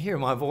 and I can hear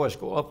my voice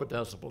go up a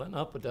decibel, and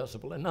up a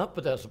decibel, and up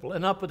a decibel,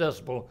 and up a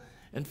decibel.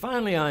 And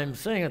finally, I'm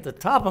saying at the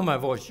top of my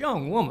voice,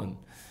 "Young woman,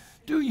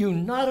 do you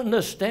not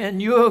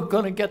understand you're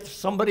going to get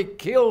somebody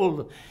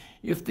killed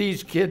if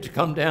these kids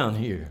come down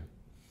here?"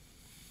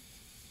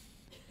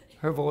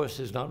 Her voice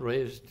is not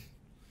raised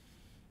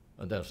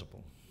a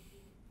decibel.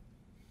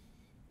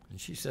 And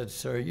she said,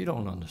 "Sir, you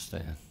don't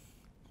understand.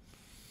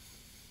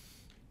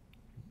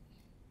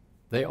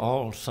 They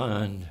all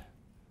signed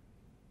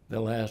their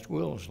last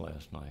wills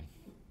last night.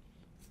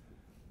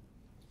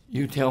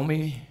 You tell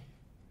me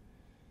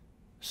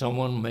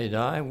someone may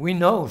die? We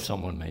know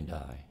someone may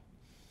die.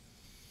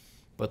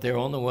 But they're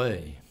on the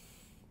way."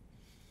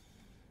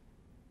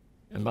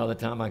 And by the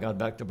time I got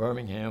back to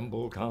Birmingham,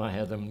 Bull Connor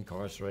had them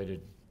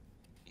incarcerated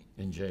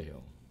in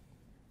jail.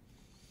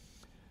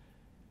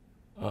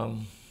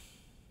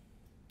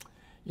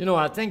 You know,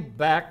 I think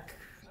back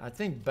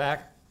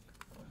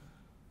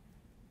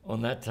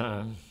on that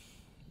time,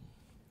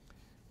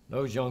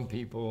 those young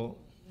people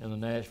in the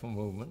Nashville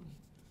movement,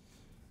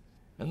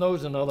 and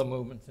those in other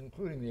movements,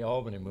 including the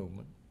Albany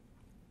movement,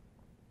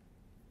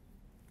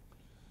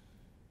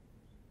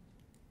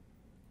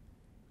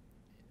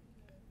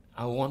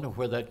 I wonder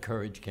where that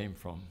courage came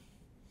from.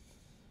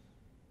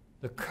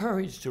 The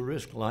courage to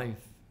risk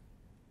life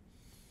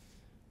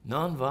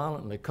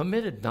nonviolently,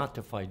 committed not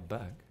to fight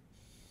back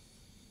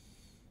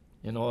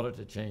in order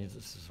to change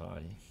the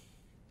society.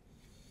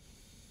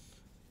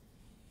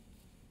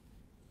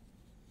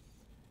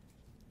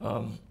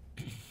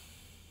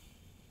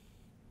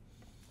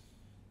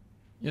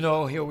 You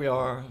know, here we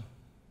are,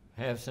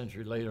 half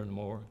century later and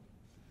more,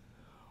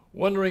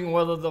 wondering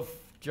whether the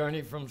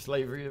journey from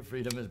slavery to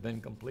freedom has been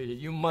completed.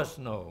 You must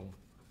know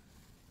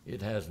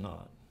it has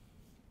not.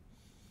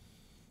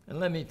 And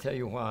let me tell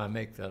you why I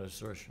make that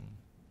assertion.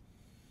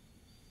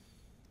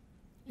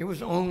 It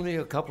was only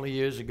a couple of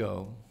years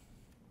ago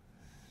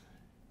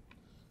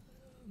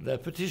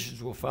that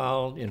petitions were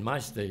filed in my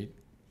state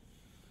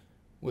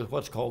with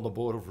what's called the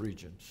Board of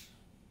Regents.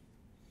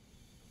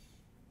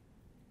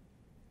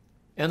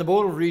 And the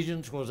Board of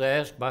Regents was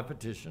asked by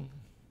petition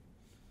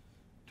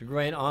to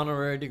grant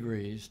honorary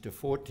degrees to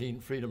 14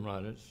 freedom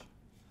riders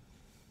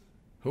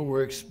who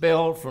were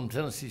expelled from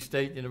Tennessee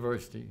State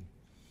University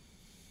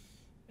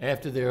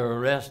after their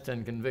arrest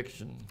and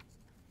conviction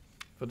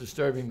for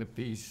disturbing the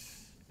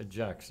peace at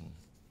Jackson,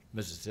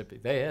 Mississippi.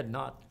 They had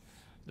not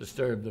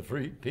disturbed the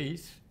free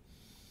peace.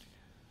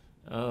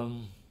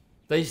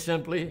 They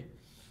simply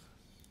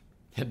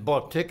had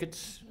bought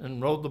tickets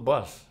and rode the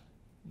bus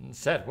and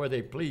sat where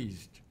they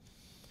pleased.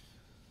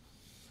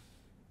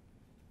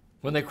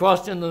 When they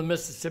crossed into the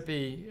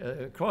Mississippi,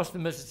 crossed the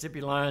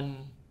Mississippi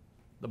line,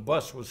 the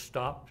bus was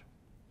stopped.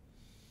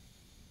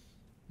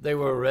 They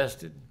were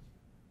arrested,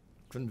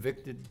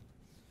 convicted,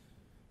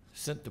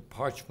 sent to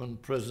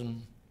Parchman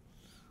Prison,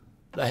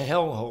 the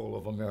hellhole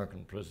of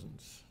American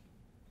prisons.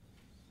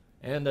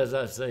 And as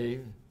I say,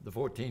 the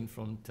 14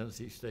 from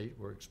Tennessee State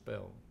were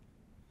expelled.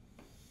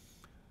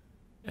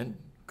 And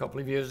a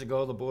couple of years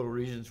ago, the Board of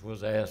Regents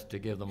was asked to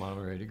give them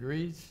honorary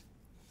degrees.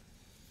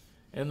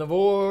 And the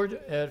board,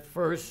 at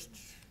first,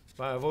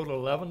 by a vote of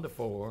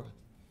 11-4,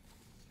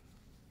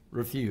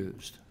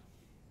 refused.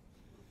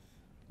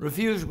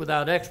 Refused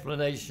without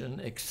explanation,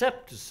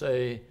 except to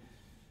say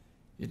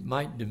it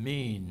might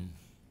demean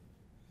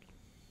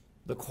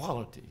the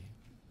quality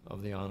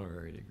of the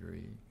honorary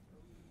degree.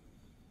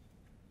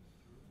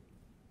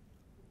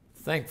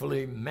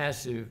 Thankfully,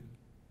 massive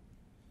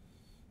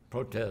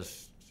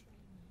protests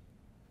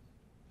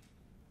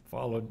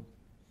followed,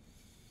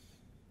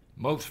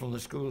 most from the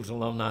school's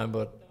alumni,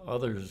 but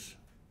others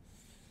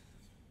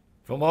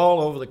from all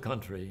over the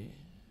country.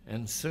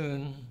 And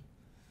soon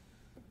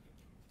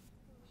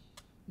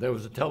there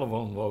was a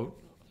telephone vote,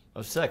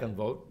 a second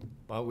vote,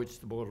 by which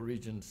the Board of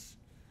Regents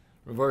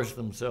reversed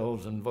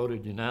themselves and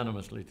voted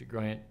unanimously to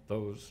grant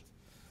those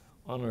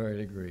honorary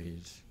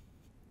degrees.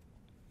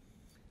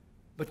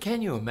 But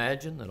can you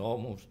imagine that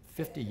almost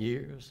 50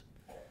 years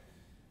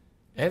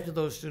after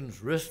those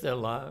students risked their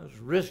lives,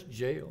 risked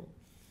jail,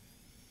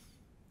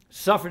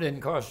 suffered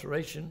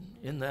incarceration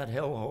in that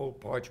hellhole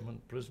Parchman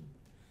Prison,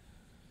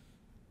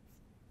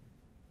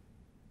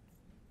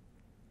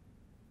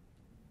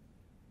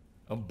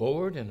 a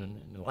board in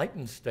an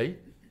enlightened state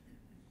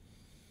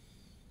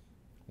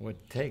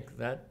would take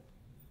that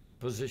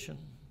position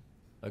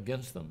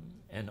against them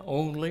and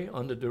only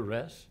under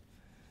duress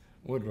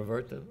would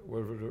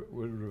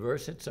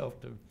reverse itself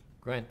to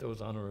grant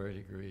those honorary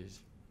degrees?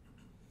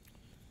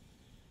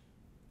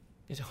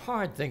 It's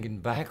hard thinking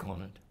back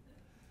on it,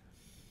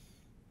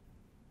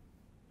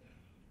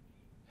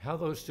 how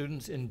those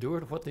students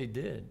endured what they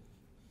did.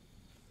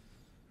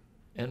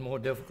 And more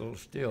difficult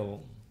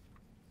still,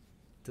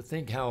 to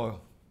think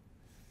how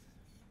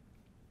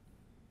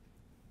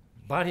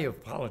body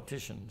of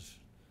politicians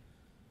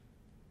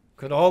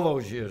could all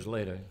those years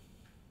later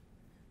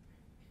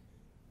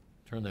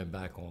turn their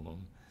back on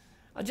them.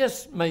 I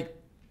just make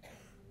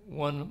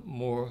one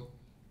more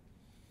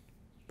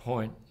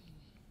point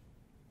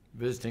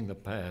visiting the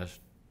past.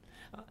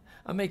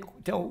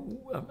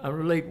 I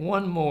relate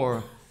one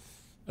more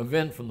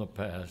event from the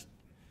past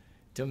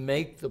to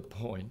make the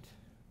point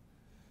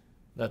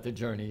that the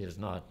journey is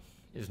not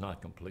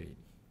complete.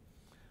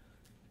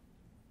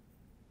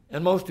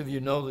 And most of you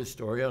know this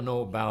story, or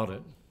know about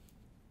it.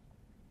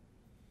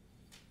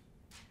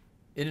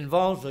 It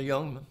involves a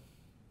young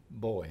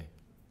boy,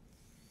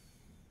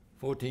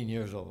 14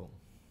 years old.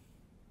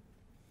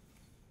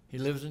 He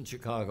lives in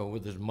Chicago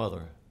with his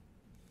mother.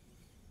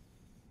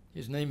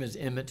 His name is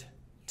Emmett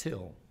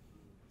Till.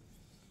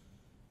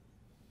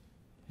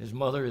 His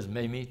mother is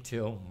Mamie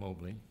Till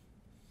Mobley.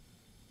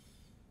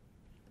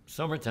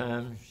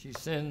 Summertime, she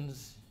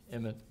sends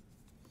Emmett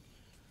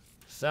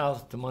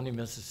south to Money,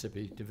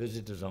 Mississippi to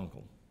visit his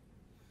uncle.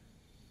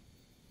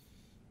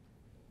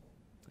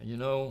 And you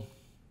know,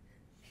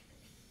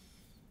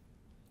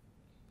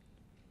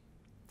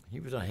 he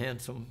was a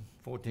handsome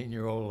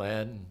 14-year-old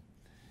lad, and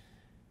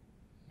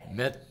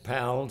met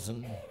pals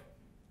and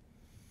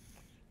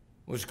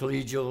was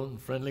collegial and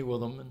friendly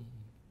with them. And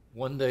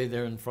one day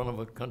they're in front of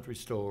a country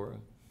store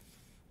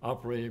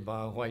operated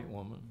by a white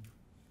woman.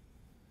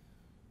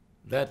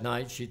 That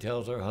night she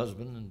tells her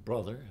husband and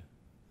brother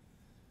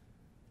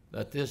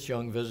that this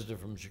young visitor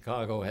from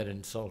Chicago had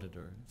insulted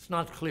her. It's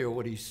not clear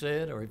what he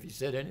said or if he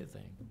said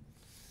anything.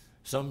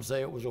 Some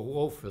say it was a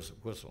wolf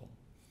whistle.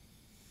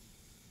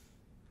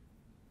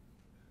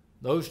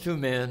 Those two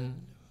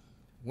men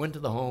went to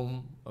the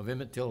home of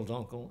Emmett Till's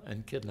uncle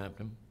and kidnapped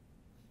him.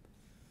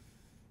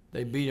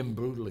 They beat him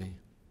brutally.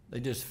 They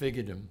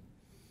disfigured him.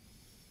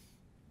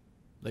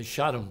 They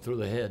shot him through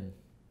the head.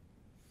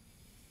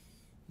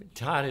 They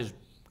tied his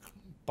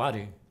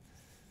body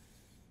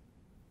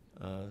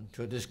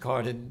to a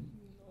discarded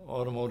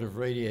automotive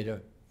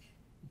radiator,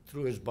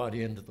 threw his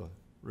body into the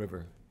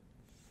river.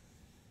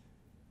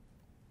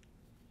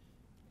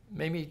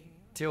 Mamie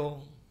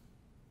Till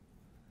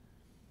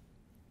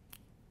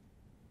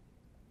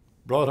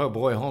brought her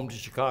boy home to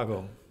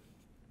Chicago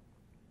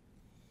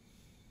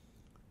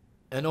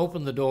and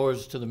opened the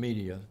doors to the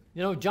media.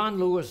 You know, John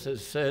Lewis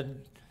has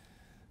said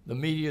the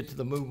media to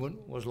the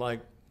movement was like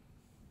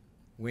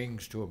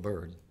wings to a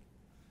bird.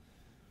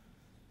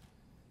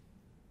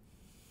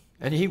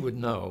 And he would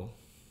know.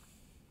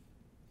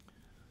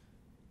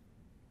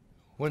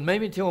 When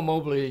Mamie Till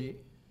Mobley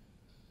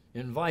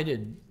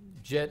invited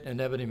Jet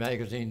and Ebony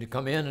magazine to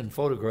come in and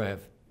photograph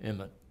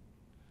Emmett,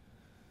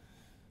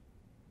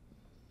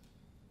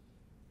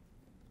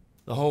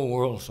 the whole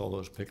world saw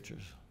those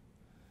pictures.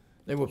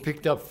 They were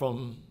picked up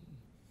from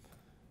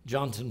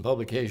Johnson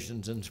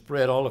Publications and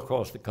spread all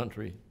across the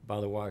country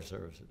by the wire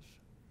services.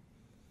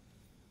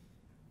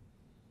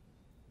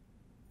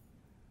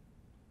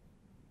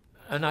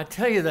 And I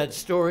tell you that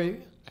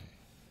story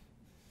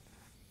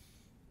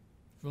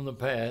from the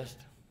past,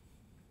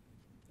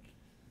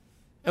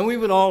 and we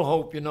would all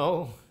hope, you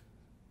know,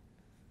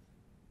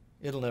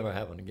 it'll never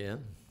happen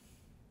again.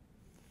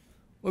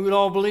 We would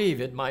all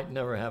believe it might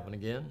never happen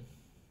again.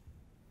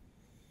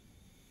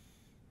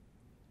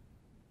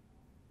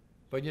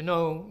 But you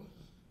know,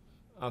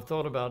 I've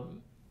thought about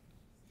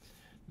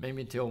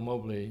Mamie Till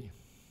Mobley,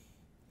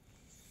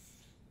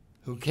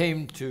 who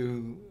came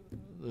to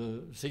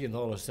the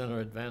Seigenthaler Center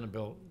at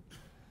Vanderbilt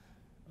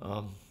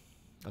a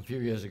few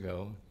years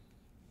ago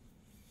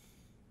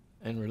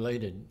and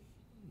related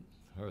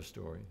her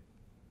story.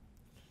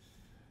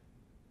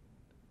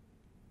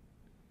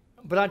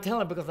 But I tell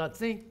it because I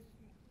think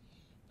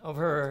of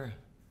her,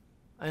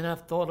 and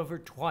I've thought of her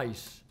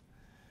twice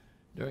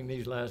during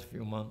these last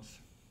few months.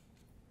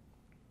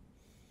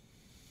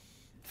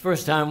 The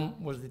first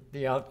time was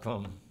the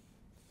outcome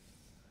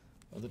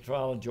of the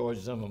trial of George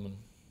Zimmerman,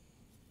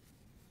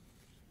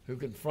 who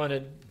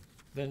confronted,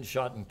 then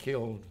shot and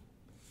killed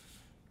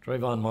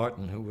Trayvon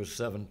Martin, who was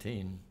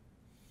 17,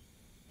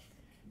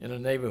 in a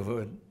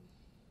neighborhood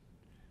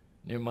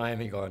near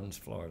Miami Gardens,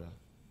 Florida.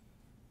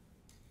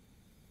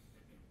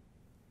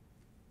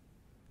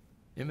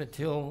 Emmett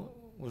Till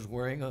was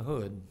wearing a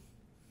hood.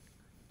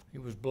 He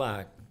was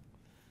black,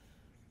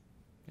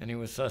 and he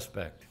was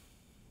suspect.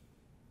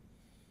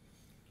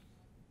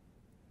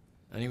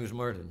 And he was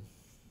murdered.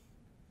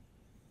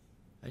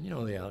 And you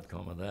know the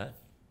outcome of that.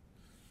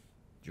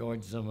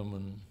 George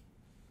Zimmerman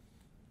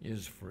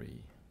is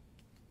free.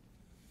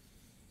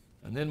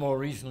 And then more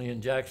recently in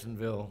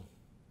Jacksonville,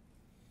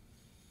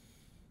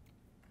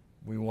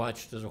 we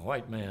watched as a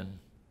white man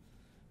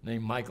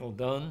named Michael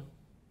Dunn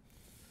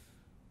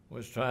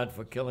was tried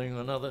for killing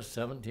another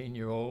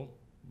 17-year-old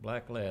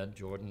black lad,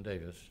 Jordan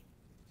Davis,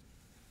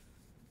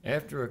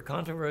 after a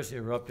controversy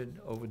erupted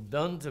over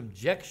Dunn's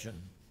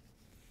objection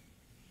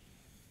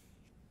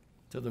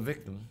to the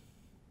victim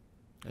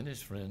and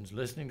his friends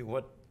listening to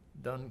what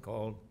Dunn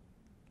called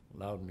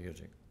loud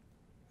music.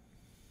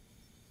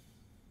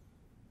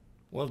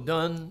 Well,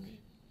 Dunn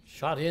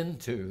shot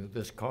into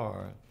this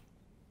car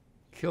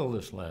kill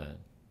this lad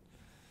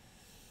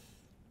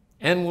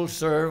and will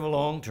serve a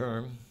long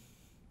term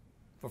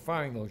for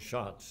firing those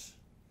shots.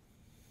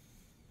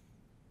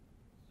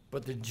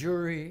 But the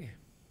jury,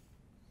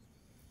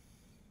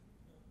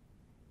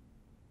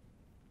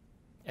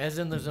 as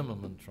in the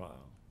Zimmerman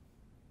trial,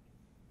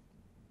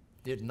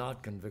 did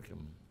not convict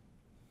him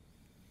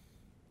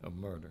of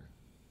murder.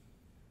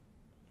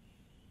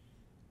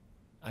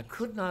 I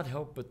could not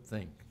help but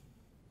think,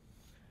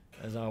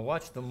 as I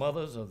watched the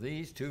mothers of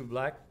these two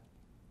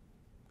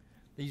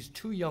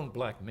young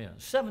black men,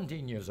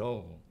 17 years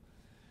old,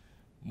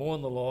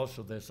 mourn the loss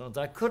of their sons,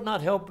 I could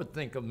not help but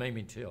think of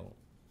Mamie Till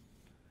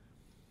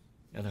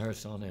and her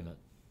son Emmett.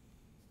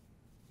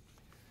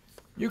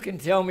 You can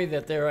tell me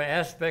that there are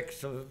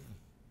aspects of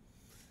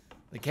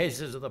the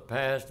cases of the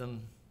past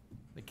and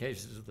the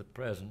cases of the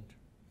present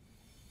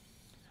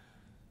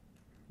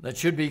that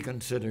should be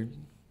considered,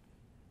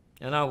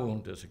 and I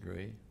won't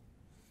disagree,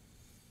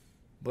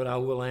 but I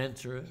will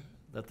answer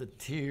that the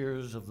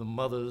tears of the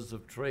mothers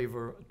of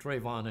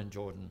Trayvon and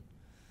Jordan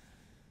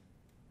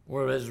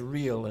were as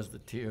real as the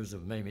tears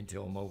of Mamie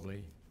Till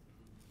Mobley.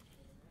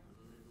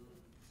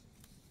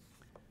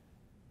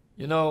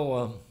 You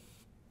know,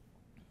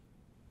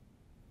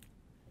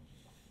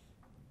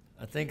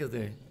 I think of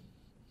the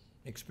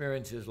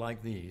experiences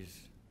like these,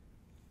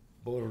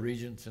 Board of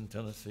Regents in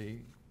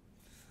Tennessee,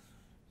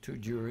 2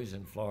 juries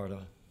in Florida,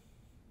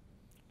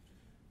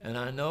 and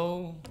I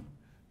know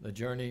the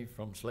journey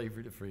from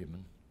slavery to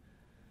freedom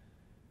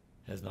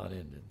has not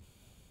ended.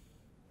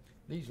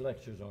 These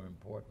lectures are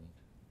important.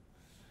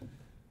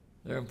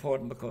 They're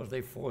important because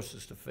they force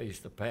us to face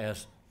the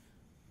past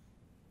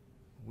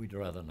we'd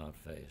rather not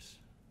face.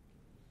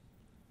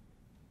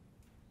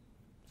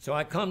 So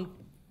I come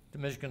to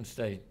Michigan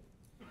State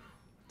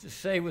to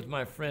say with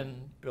my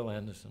friend Bill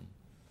Anderson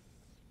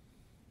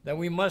that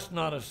we must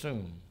not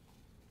assume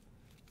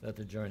that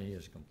the journey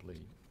is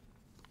complete.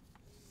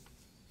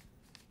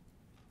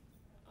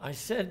 I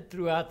said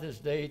throughout this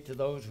day to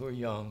those who are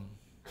young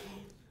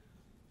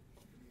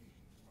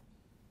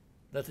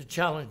that the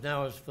challenge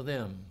now is for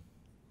them.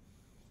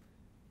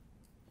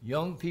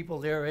 Young people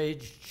their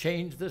age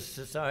changed this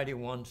society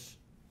once,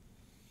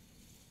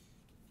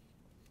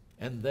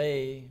 and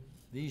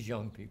these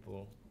young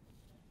people,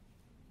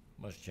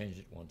 must change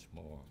it once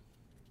more.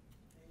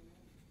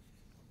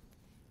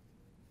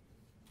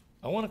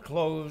 I want to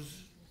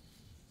close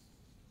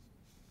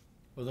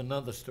with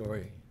another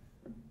story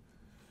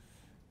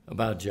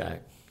about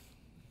Jack,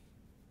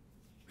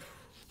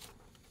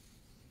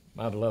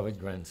 my beloved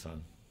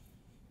grandson.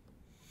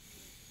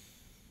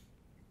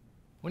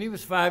 When he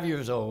was 5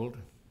 years old,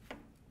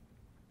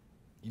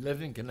 he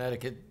lived in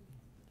Connecticut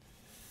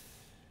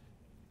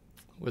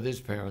with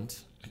his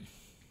parents,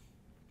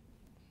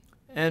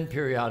 and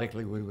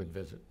periodically we would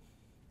visit.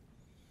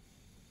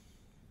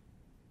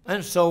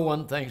 And so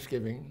one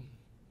Thanksgiving,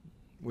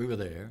 we were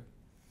there.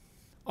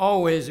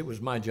 Always it was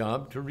my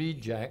job to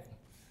read Jack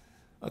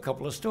a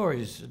couple of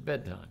stories at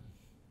bedtime.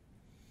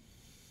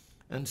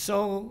 And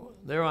so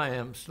there I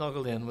am,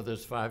 snuggled in with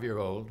this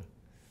 5-year-old.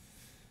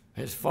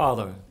 His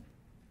father,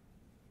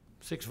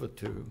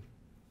 6'2",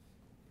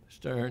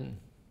 stern,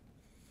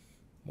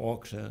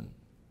 walks in.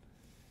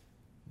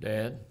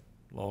 Dad,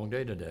 long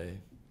day today,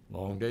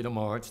 long day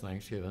tomorrow, it's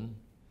Thanksgiving.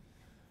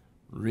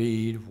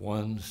 Read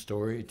one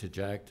story to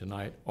Jack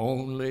tonight,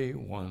 only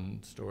one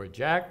story.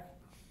 Jack,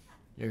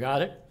 you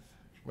got it?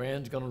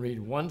 Rand's gonna read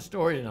one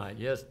story tonight.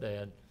 Yes,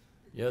 Dad.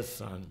 Yes,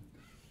 son.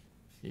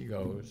 He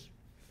goes.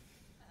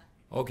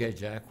 Okay,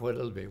 Jack,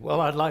 what'll it be? Well,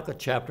 I'd like a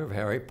chapter of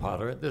Harry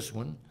Potter, this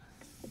one.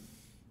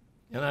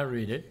 And I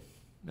read it,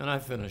 and I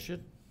finish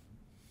it.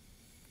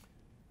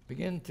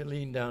 Begin to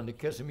lean down to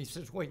kiss him. He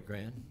says, wait,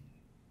 Gran.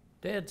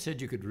 Dad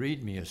said you could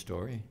read me a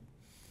story.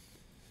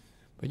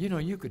 But you know,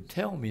 you could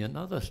tell me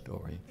another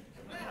story.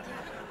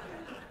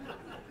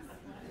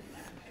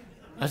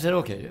 I said,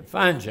 okay,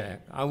 fine,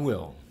 Jack, I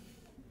will.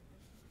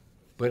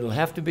 But it'll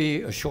have to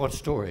be a short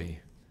story.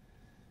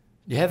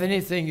 Do you have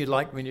anything you'd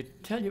like me to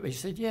tell you? He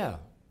said, yeah,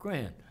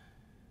 Grant.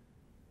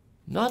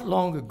 Not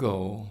long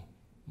ago,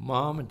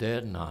 Mom and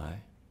Dad and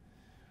I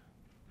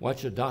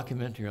watched a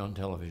documentary on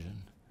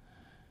television.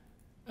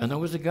 And there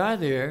was a guy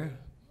there,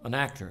 an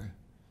actor,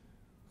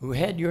 who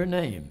had your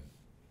name.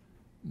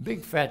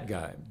 Big fat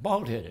guy,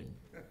 bald-headed.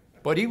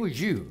 But he was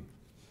you.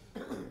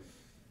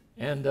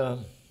 And,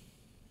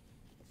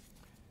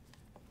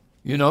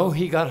 you know,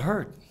 he got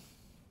hurt.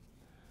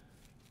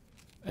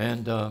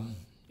 And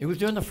it was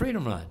during the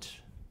Freedom Rides.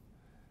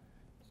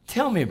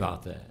 Tell me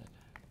about that.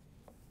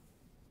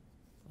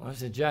 Well, I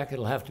said, Jack,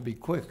 it'll have to be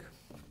quick,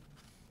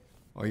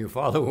 or your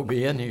father will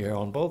be in here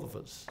on both of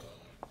us.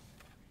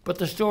 But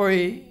the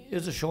story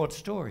is a short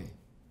story.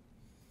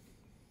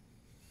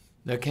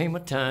 There came a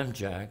time,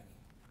 Jack,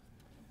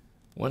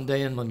 one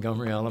day in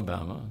Montgomery,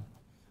 Alabama,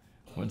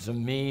 when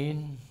some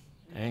mean,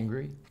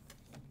 angry,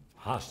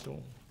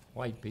 hostile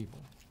white people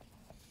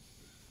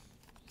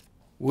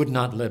would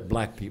not let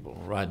black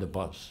people ride the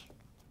bus.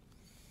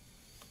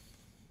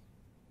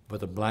 But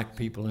the black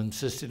people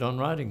insisted on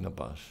riding the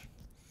bus.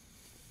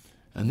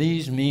 And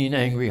these mean,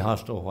 angry,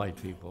 hostile white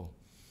people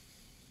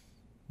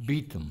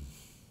beat them,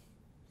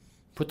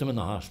 put them in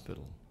the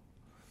hospital.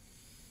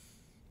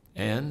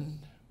 And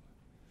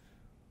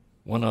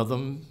one of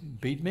them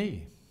beat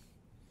me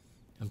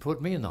and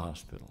put me in the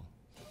hospital.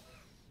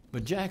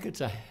 But Jack,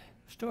 it's a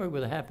story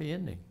with a happy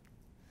ending.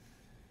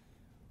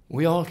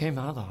 We all came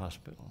out of the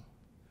hospital.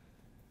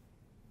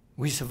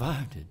 We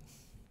survived it.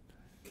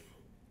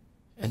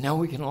 And now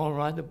we can all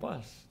ride the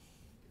bus.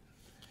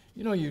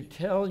 You know, you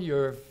tell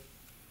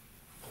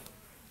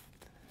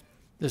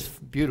this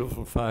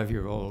beautiful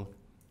 5-year-old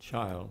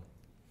child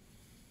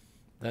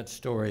that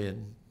story,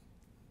 and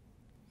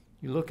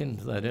you look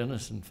into that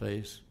innocent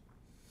face,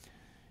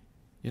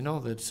 you know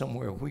that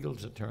somewhere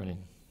wheels are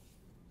turning.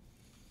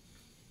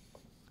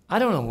 I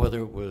don't know whether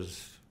it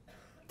was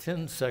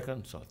 10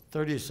 seconds or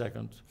 30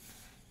 seconds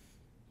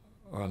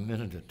or a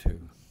minute or two.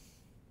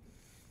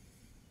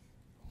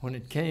 When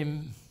it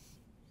came,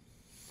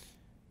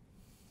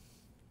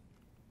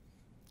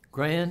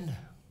 "Grand,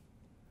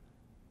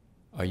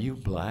 are you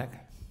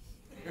black?"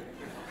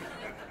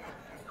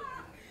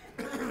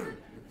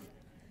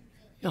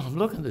 You know, I'm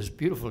looking at this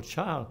beautiful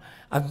child.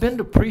 I've been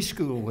to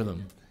preschool with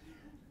him.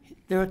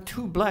 There are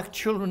 2 black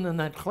children in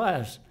that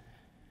class.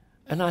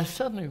 And I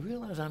suddenly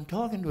realized I'm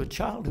talking to a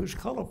child who's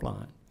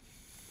colorblind.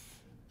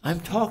 I'm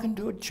talking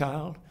to a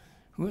child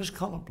who is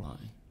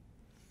colorblind.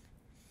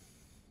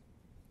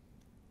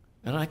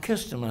 And I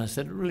kissed him and I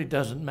said, "It really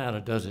doesn't matter,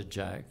 does it,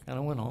 Jack?" And I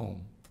went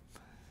home.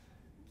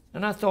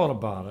 And I thought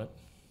about it.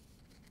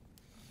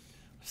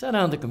 I sat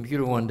down at the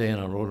computer one day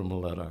and I wrote him a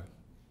letter.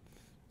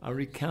 I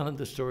recounted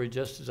the story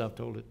just as I've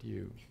told it to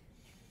you.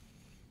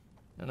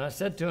 And I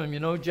said to him, "You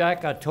know,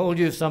 Jack, I told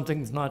you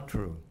something's not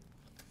true."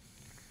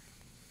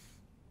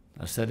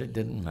 I said it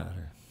didn't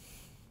matter.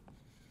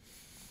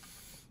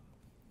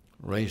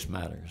 Race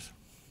matters.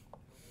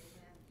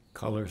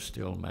 Color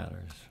still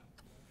matters.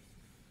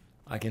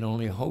 I can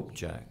only hope,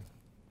 Jack.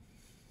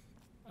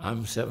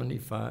 I'm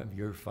 75,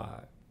 you're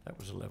 5. That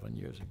was 11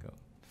 years ago.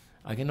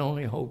 I can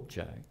only hope,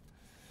 Jack,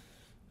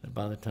 that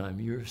by the time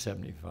you're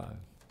 75,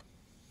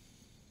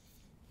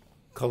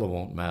 color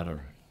won't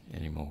matter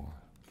anymore.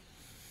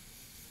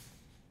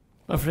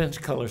 My friends,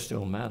 color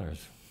still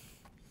matters.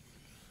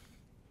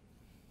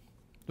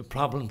 The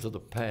problems of the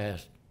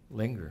past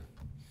linger.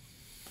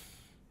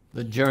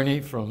 The journey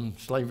from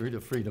slavery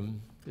to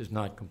freedom is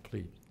not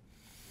complete.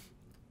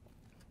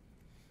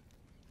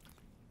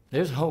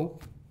 There's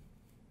hope.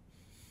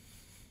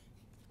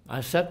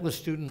 I sat with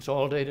students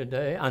all day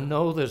today. I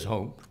know there's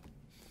hope.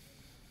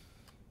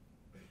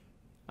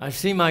 I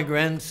see my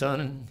grandson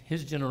and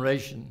his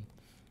generation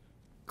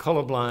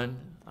colorblind.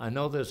 I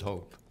know there's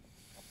hope.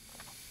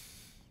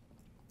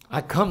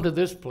 I come to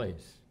this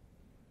place,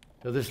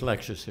 to this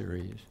lecture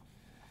series,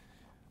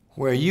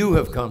 where you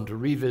have come to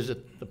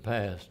revisit the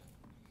past,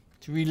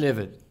 to relive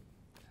it,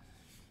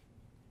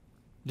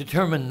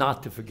 determined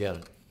not to forget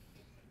it.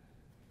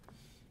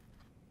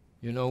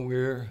 You know,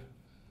 we're,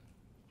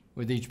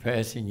 with each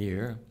passing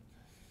year,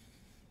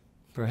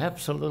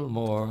 perhaps a little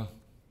more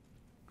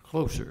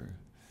closer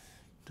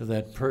to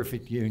that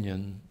perfect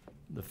union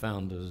the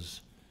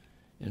founders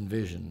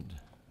envisioned.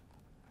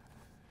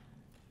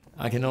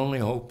 I can only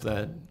hope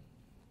that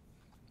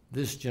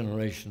this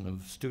generation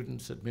of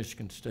students at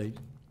Michigan State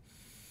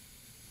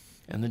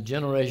and the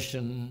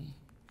generation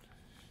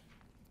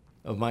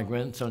of my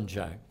grandson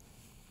Jack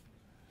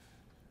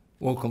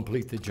will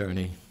complete the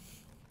journey.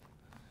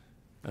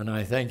 And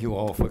I thank you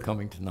all for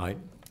coming tonight.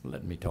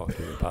 Let me talk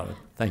to you about it.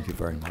 Thank you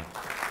very much.